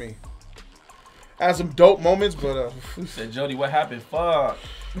tough one for me. Had some dope moments, but Said Jody, what happened? Fuck.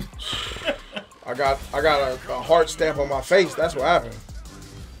 I got a heart stamp on my face. That's what happened.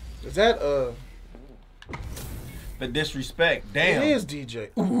 Is that The disrespect. Damn. It is DJ.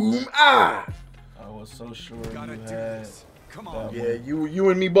 Ooh, ah. I was so sure you had. Come on. Yeah, you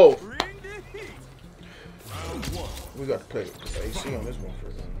and me both. We got to play AC on this one for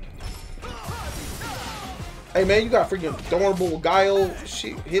them. Hey man, you got freaking thornable guile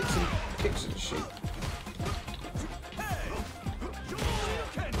shit, hits and kicks and shit.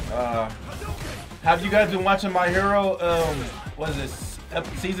 Have you guys been watching My Hero? What is this?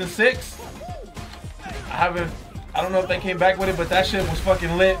 Season 6? I don't know if they came back with it, but that shit was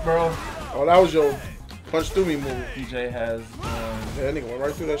fucking lit, bro. Oh, that was your punch through me move. DJ has. Yeah, that nigga went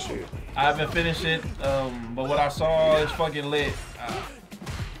right through that shit. I haven't finished it, but what I saw is fucking lit.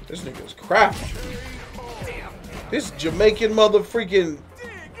 This nigga's crap. This Jamaican mother freaking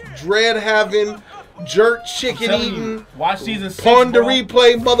dread having, jerk chicken eating, watch season 6. Pon de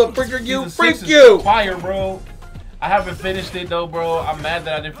replay motherfucker. You freak is you. Fire, bro. I haven't finished it though, bro. I'm mad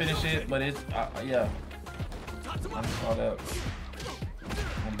that I didn't finish it, but it's yeah. I'm caught up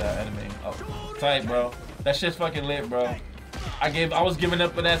on that anime. Oh, tight, bro. That shit's fucking lit, bro. I was giving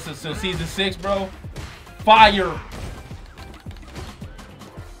up for that since season 6, bro. Fire.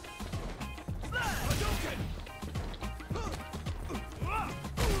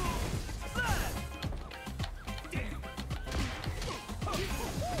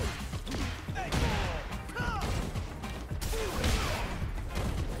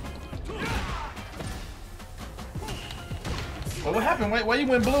 Well, what happened? Why you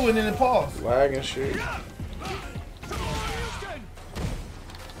went blue and then it paused? Lag and shit.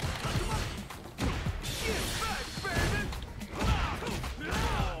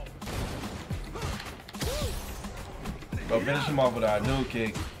 Bro, finish him off with a new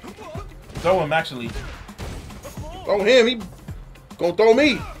kick. Throw him, actually. Throw him. He gonna throw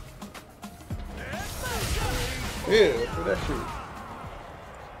me. Yeah, for that shit.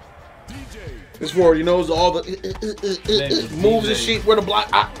 This for, you know, all the moves and shit where the block.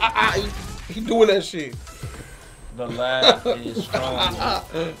 He doing that shit. The lag is strong.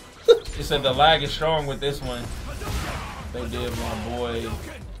 It said the lag is strong with this one. They did my boy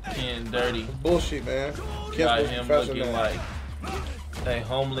Ken dirty. Bullshit, man. Got him looking like a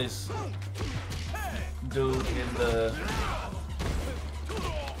homeless dude in the.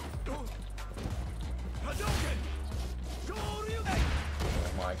 Oh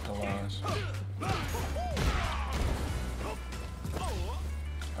my collage.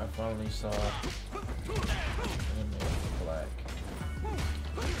 I finally saw black.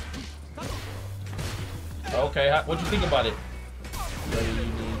 Okay, what you think about it? Maybe you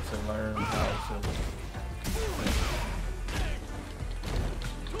need to learn how to.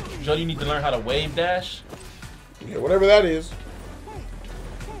 Joe, you need to learn how to wave dash. Yeah, whatever that is.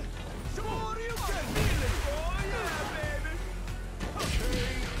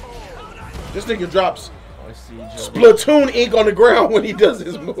 This nigga drops Splatoon ink on the ground when he does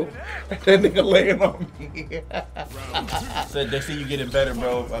his move. That nigga laying on me. Said they see you getting better,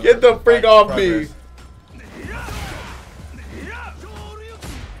 bro. Get the freak off me.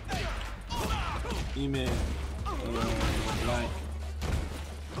 Email.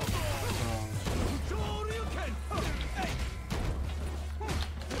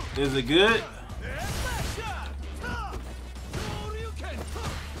 Is it good?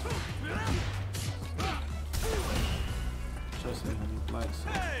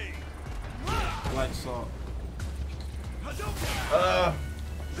 Black salt.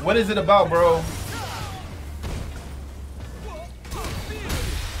 What is it about, bro?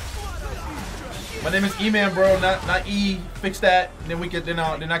 My name is E-Man, bro, not E. Fix that, and then we can then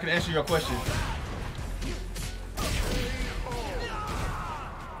I can answer your question.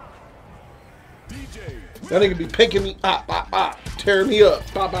 That nigga be picking me up, tearing me up,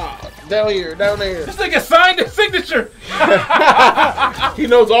 down here, down there. This nigga signed his signature. He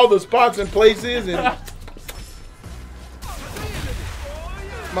knows all the spots and places and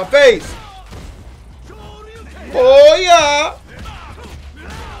my face. Oh yeah.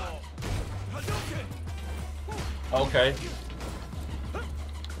 Okay.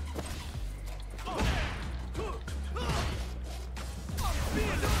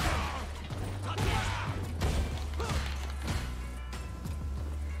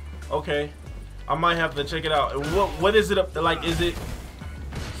 Okay, I might have to check it out. What is it like? Is it?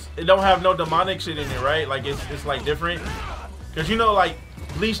 It don't have no demonic shit in it, right? Like it's like different. Cause you know, like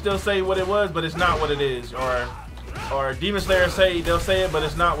Bleach, they'll say what it was, but it's not what it is. Or Demon Slayer they'll say it, but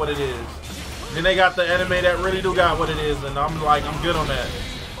it's not what it is. Then they got the anime that really do got what it is, and I'm good on that.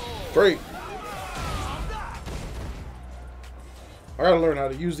 Great. I gotta learn how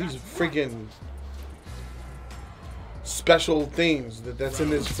to use these freaking special things that's in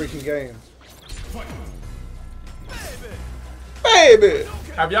this freaking game. Baby!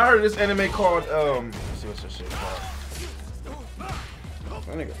 Have y'all heard of this anime called let's see what's this shit called?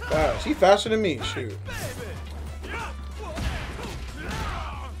 That nigga fast. He faster than me, shoot.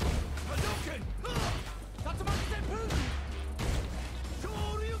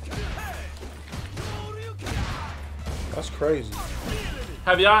 crazy.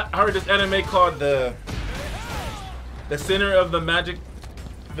 Have y'all heard this anime called the Center of the Magical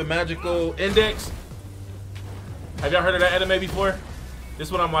Index? Have y'all heard of that anime before? This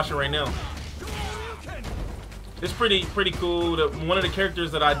is what I'm watching right now. It's pretty cool. One of the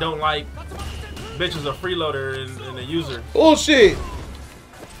characters that I don't like, bitch, is a freeloader and a user. Bullshit.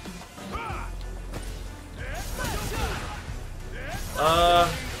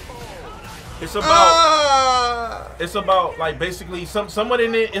 It's about like basically someone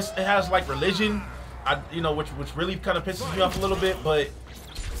in it. It has like religion, which really kind of pisses me off a little bit. But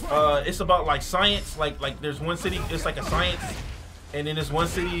it's about like science. Like there's one city, it's like a science, and in this one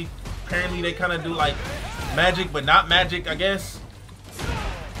city, apparently they kind of do like magic, but not magic, I guess.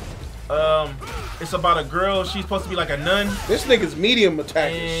 It's about a girl. She's supposed to be like a nun. This nigga's medium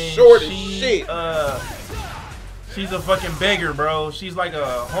attack is short as shit. She's a fucking beggar, bro. She's like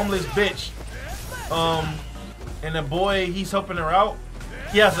a homeless bitch. And the boy, he's helping her out.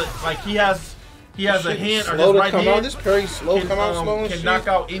 He has a hand, or his right hand. This Perry slow come out slow and can shit. knock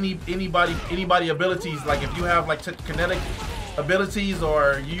out anybody abilities. Like if you have like kinetic abilities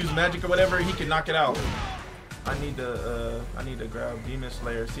or you use magic or whatever, he can knock it out. I need to grab Demon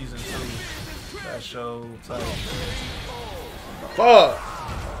Slayer season 2. That show title. Fuck.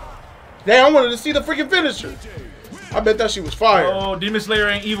 Damn, I wanted to see the freaking finisher. I bet that shit was fire. Oh, Demon Slayer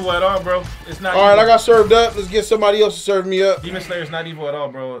ain't evil at all, bro. It's not. All right, evil. I got served up. Let's get somebody else to serve me up. Demon Slayer's not evil at all,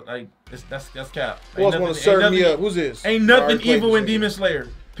 bro. Like that's cap. Who else want to serve me up? Who's this? Ain't nothing Right, evil in Demon Slayer.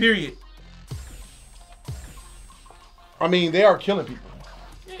 Period. I mean, they are killing people.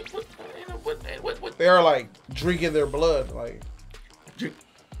 What? They are like drinking their blood. Like,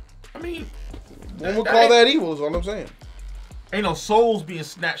 I mean, one would call that evil. Is all I'm saying. Ain't no souls being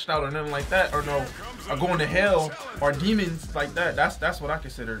snatched out or nothing like that, or going to hell, or demons like that. That's what I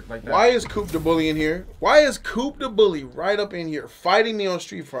consider like that. Why is Coop the Bully in here? Why is Coop the Bully right up in here fighting me on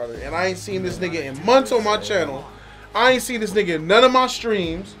Street Fighter? And I ain't seen this nigga in months on my channel. I ain't seen this nigga in none of my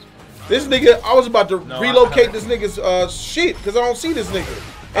streams. This nigga, I was about to relocate this nigga's shit because I don't see this nigga.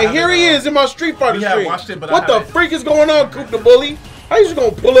 And here he is in my Street Fighter stream. Watched it, but what the freak is going on, Coop the Bully? How you just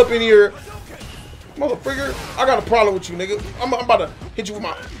gonna pull up in here? Motherfucker, I got a problem with you, nigga. I'm about to hit you with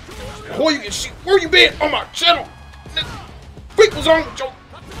my... Where you been on my channel? Nigga, freak was on with your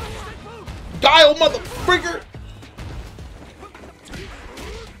dial, motherfucker.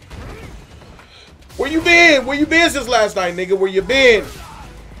 Where you been? Where you been since last night, nigga? Where you been?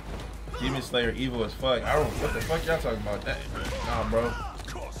 Demon Slayer evil as fuck. I don't know what the fuck y'all talking about. That, nah, bro.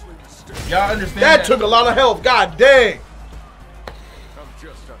 Y'all understand that? Took a lot of health. God dang.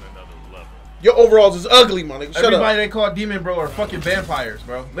 Your overalls is ugly, my nigga. Shut Everybody up. they call Demon Bro are fucking vampires,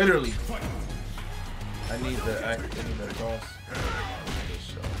 bro. Literally. I need the cross.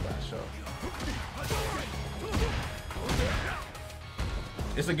 Last show.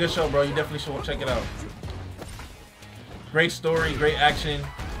 It's a good show, bro. You definitely should check it out. Great story, great action,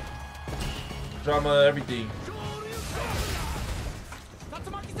 drama, everything.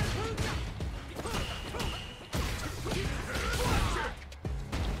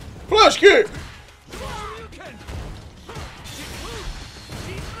 Flush kick.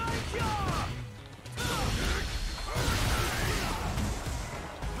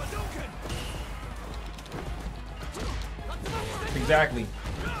 Exactly.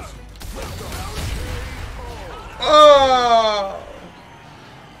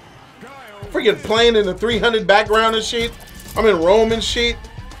 Freaking playing in the 300 background and shit. I'm in Rome and shit.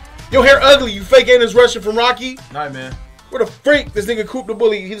 Your hair ugly. You fake ain't as Russian from Rocky. Nah, man. Where the freak? This nigga Coop the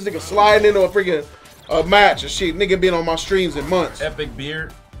Bully. This nigga sliding into a freaking match and shit. Nigga been on my streams in months. Epic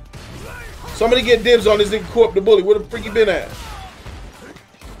beard. Somebody get dibs on this nigga Coop the Bully. Where the freak you been at?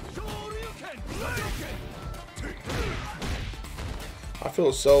 I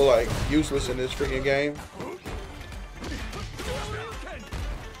feel so like useless in this freaking game.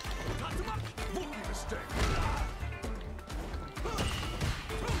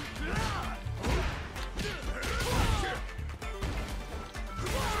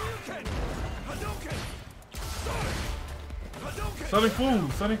 Sonic Fool,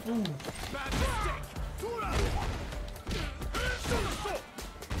 Sonic Fool.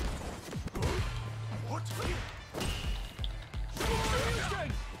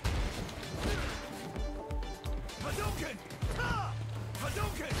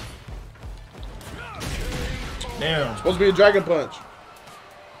 Damn. Supposed to be a Dragon Punch.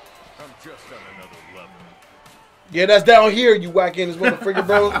 Yeah, that's down here, you whack in this motherfucker,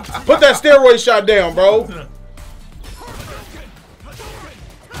 bro. Put that steroid shot down, bro.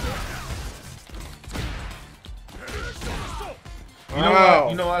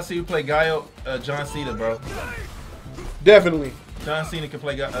 You know, I see you play John Cena, bro. Definitely. John Cena can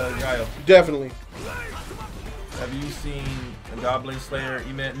play Guile. Definitely. Have you seen Goblin Slayer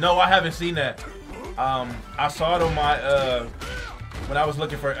event? No, I haven't seen that. I saw it on my when I was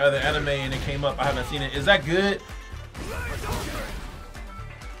looking for other anime and it came up. I haven't seen it. Is that good?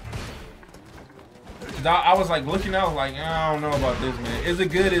 I was like looking out, like I don't know about this, man. Is it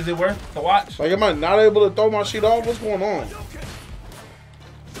good? Is it worth to watch? Like, am I not able to throw my shit off? What's going on?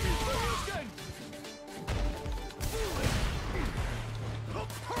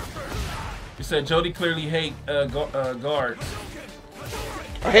 You said Jody clearly hate guards.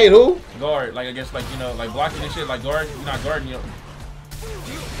 I hate who? Guard, like I guess, like you know, like blocking and shit, like guard. You're not guarding you.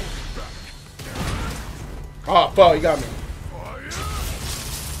 Oh fuck, you got me.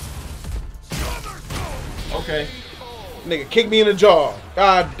 Okay. Nigga, kick me in the jaw.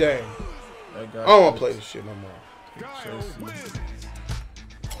 God dang. I don't want to play this shit no more.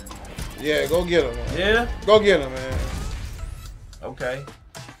 Yeah, go get him, man. Yeah? Go get him, man. Okay.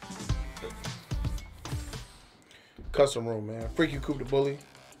 Custom room, man. Freaky Coop the Bully.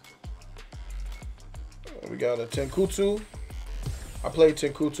 We got a Tenkutsu. I played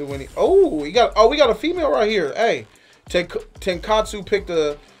Tenkutsu when he... Oh, we got a female right here. Hey, Tenkatsu picked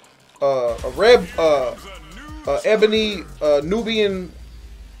a red... ebony Nubian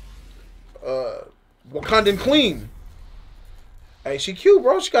Wakandan queen. Hey, she cute,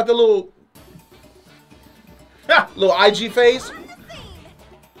 bro. She got the little IG face.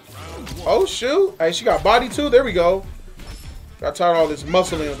 Oh shoot. Hey, she got body too. There we go. Got tired of all this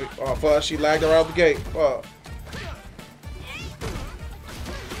muscling. Oh fuck, she lagged her out the gate. Fuck.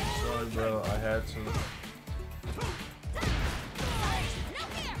 Sorry, bro. I had to.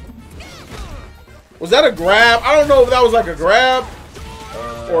 Was that a grab? I don't know if that was like a grab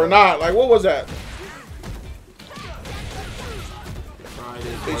or not. Like, what was that?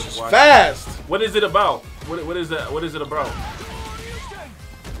 It's just fast. What is it about? What is that? What is it about?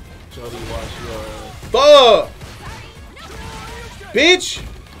 Jody, watch your... Fuck! Bitch!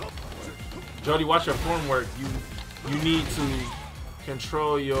 Jody, watch your form work. You need to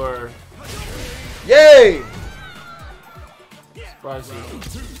control your... Yay! Spicy.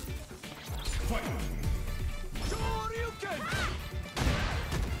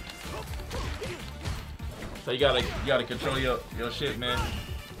 So you gotta control your shit, man.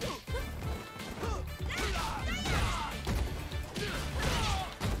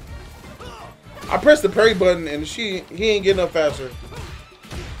 I pressed the parry button and he ain't getting up faster.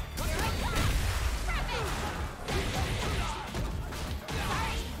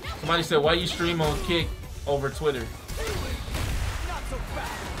 Somebody said, why you stream on Kick over Twitter?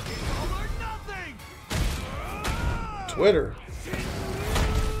 Twitter.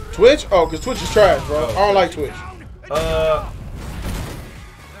 Twitch? Oh, because Twitch is trash, bro. I don't like Twitch. I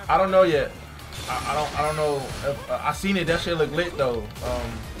don't know yet. I don't know. If, I seen it. That shit look lit though.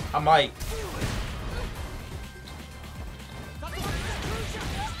 I might.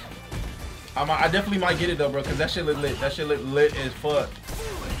 I definitely might get it though, bro, because that shit look lit. That shit look lit as fuck.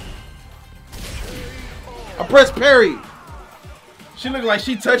 I pressed parry. She look like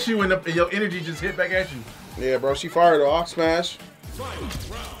she touched you and your energy just hit back at you. Yeah, bro. She fired a Ox Smash.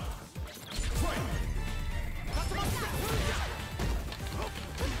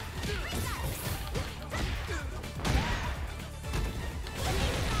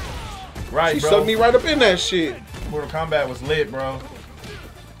 Right, she bro. sucked me right up in that shit. Mortal Kombat was lit, bro.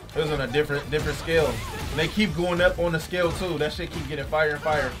 It was on a different scale. And they keep going up on the scale too. That shit keep getting fire and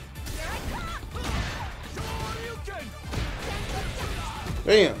fire.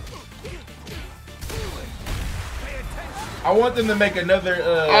 Damn. I want them to make another.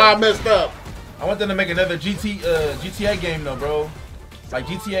 I messed up. I want them to make another GTA game though, bro. Like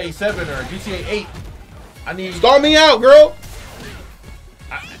GTA 7 or GTA 8. I need. Start me out, girl.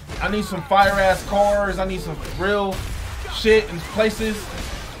 I need some fire ass cars. I need some real shit in places.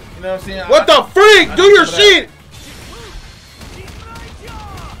 You know what I'm saying? What the freak? Do your shit.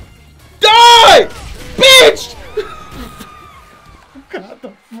 Die, bitch. God,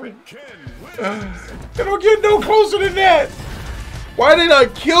 the freak. They don't get no closer than that. Why did I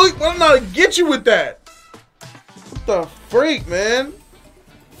kill you? Why did I get you with that? What the freak, man?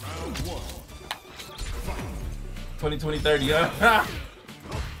 2030, huh?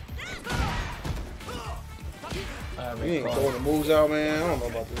 You ain't throwing the moves out, man. I don't know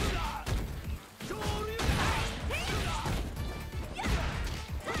about this.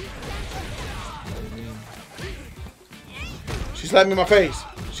 She slapped me in my face.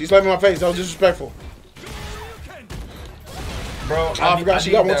 She slapped me in my face. That was disrespectful. Bro, I forgot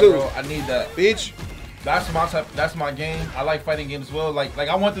she got one too. Bro. I need that. Bitch. That's my type. That's my game. I like fighting games as well. Like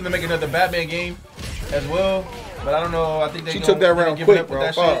I want them to make another Batman game as well. But I don't know. I think they She took that round quick, bro.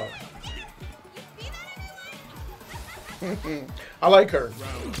 That shit. I like her.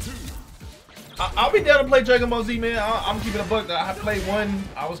 I'll be down to play Dragon Ball Z, man. I'm keeping a buck. I played one.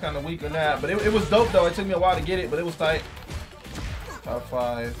 I was kind of weak on that, but it was dope though. It took me a while to get it, but it was tight. Top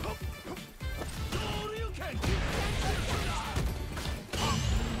 5.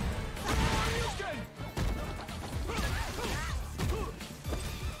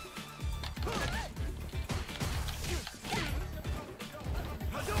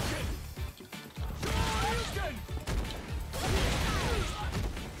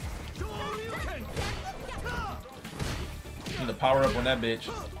 Need to power up on that bitch.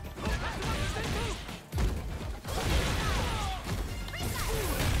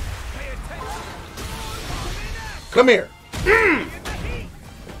 Come here.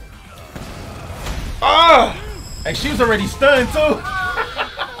 Ah! Hey, she was already stunned too.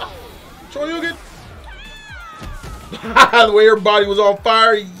 Shoryuken. The way her body was on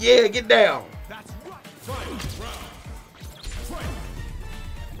fire. Yeah, get down.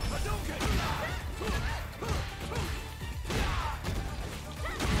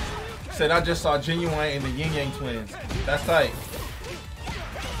 Said I just saw Genuine and the Yin Yang twins. That's tight.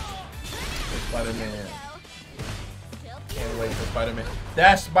 Spider-Man. Can't wait for Spider-Man.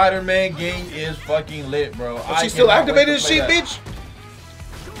 That Spider-Man game is fucking lit, bro. Oh, she still activated this shit, bitch?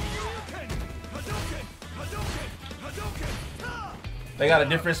 They got a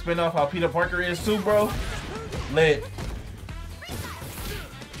different spin-off how Peter Parker is too, bro. Lit.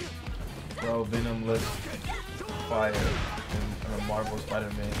 Bro, Venom looks fire. And a Marvel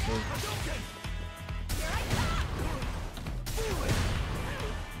Spider-Man too.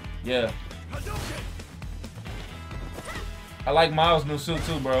 Yeah. I like Miles' new suit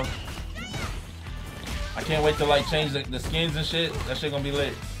too, bro. I can't wait to like change the skins and shit. That shit gonna be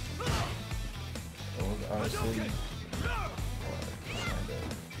lit. Honestly.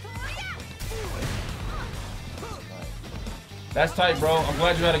 That's tight, bro. I'm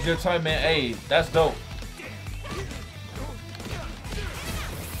glad you had a good time, man. Hey, that's dope.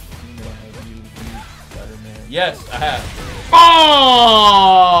 Yes, I have. Oh!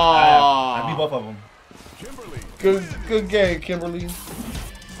 I beat both of them. Good game, Kimberly.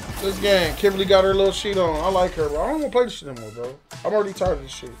 Good game. Kimberly got her little sheet on. I like her, bro. I don't want to play this shit anymore, bro. I'm already tired of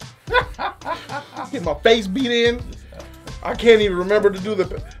this shit. Get my face beat in. I can't even remember to do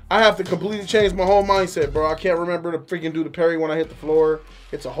the... I have to completely change my whole mindset, bro. I can't remember to freaking do the parry when I hit the floor.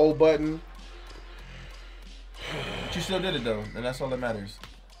 It's a whole button. But you still did it, though, and that's all that matters.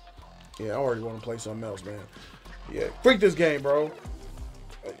 Yeah, I already want to play something else, man. Yeah, freak this game, bro.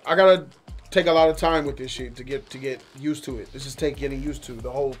 I gotta take a lot of time with this shit to get used to it. This is getting used to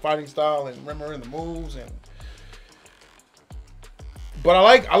the whole fighting style and remembering the moves and. But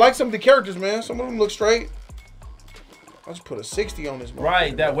I like some of the characters, man. Some of them look straight. I just put a 60 on this.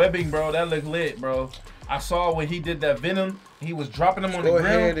 Right, that webbing, bro. That looked lit, bro. I saw when he did that Venom. He was dropping them on the ground. Go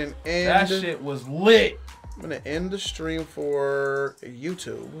ahead and end. That shit was lit. I'm gonna end the stream for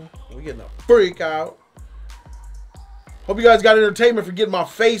YouTube. We're getting a freak out. Hope you guys got entertainment for getting my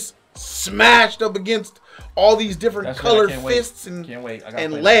face smashed up against all these different colored fists and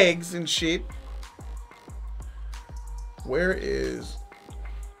legs and shit. Where is...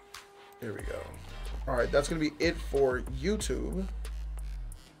 There we go. All right, that's going to be it for YouTube.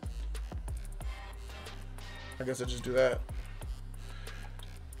 I guess I just do that.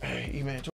 Hey, man.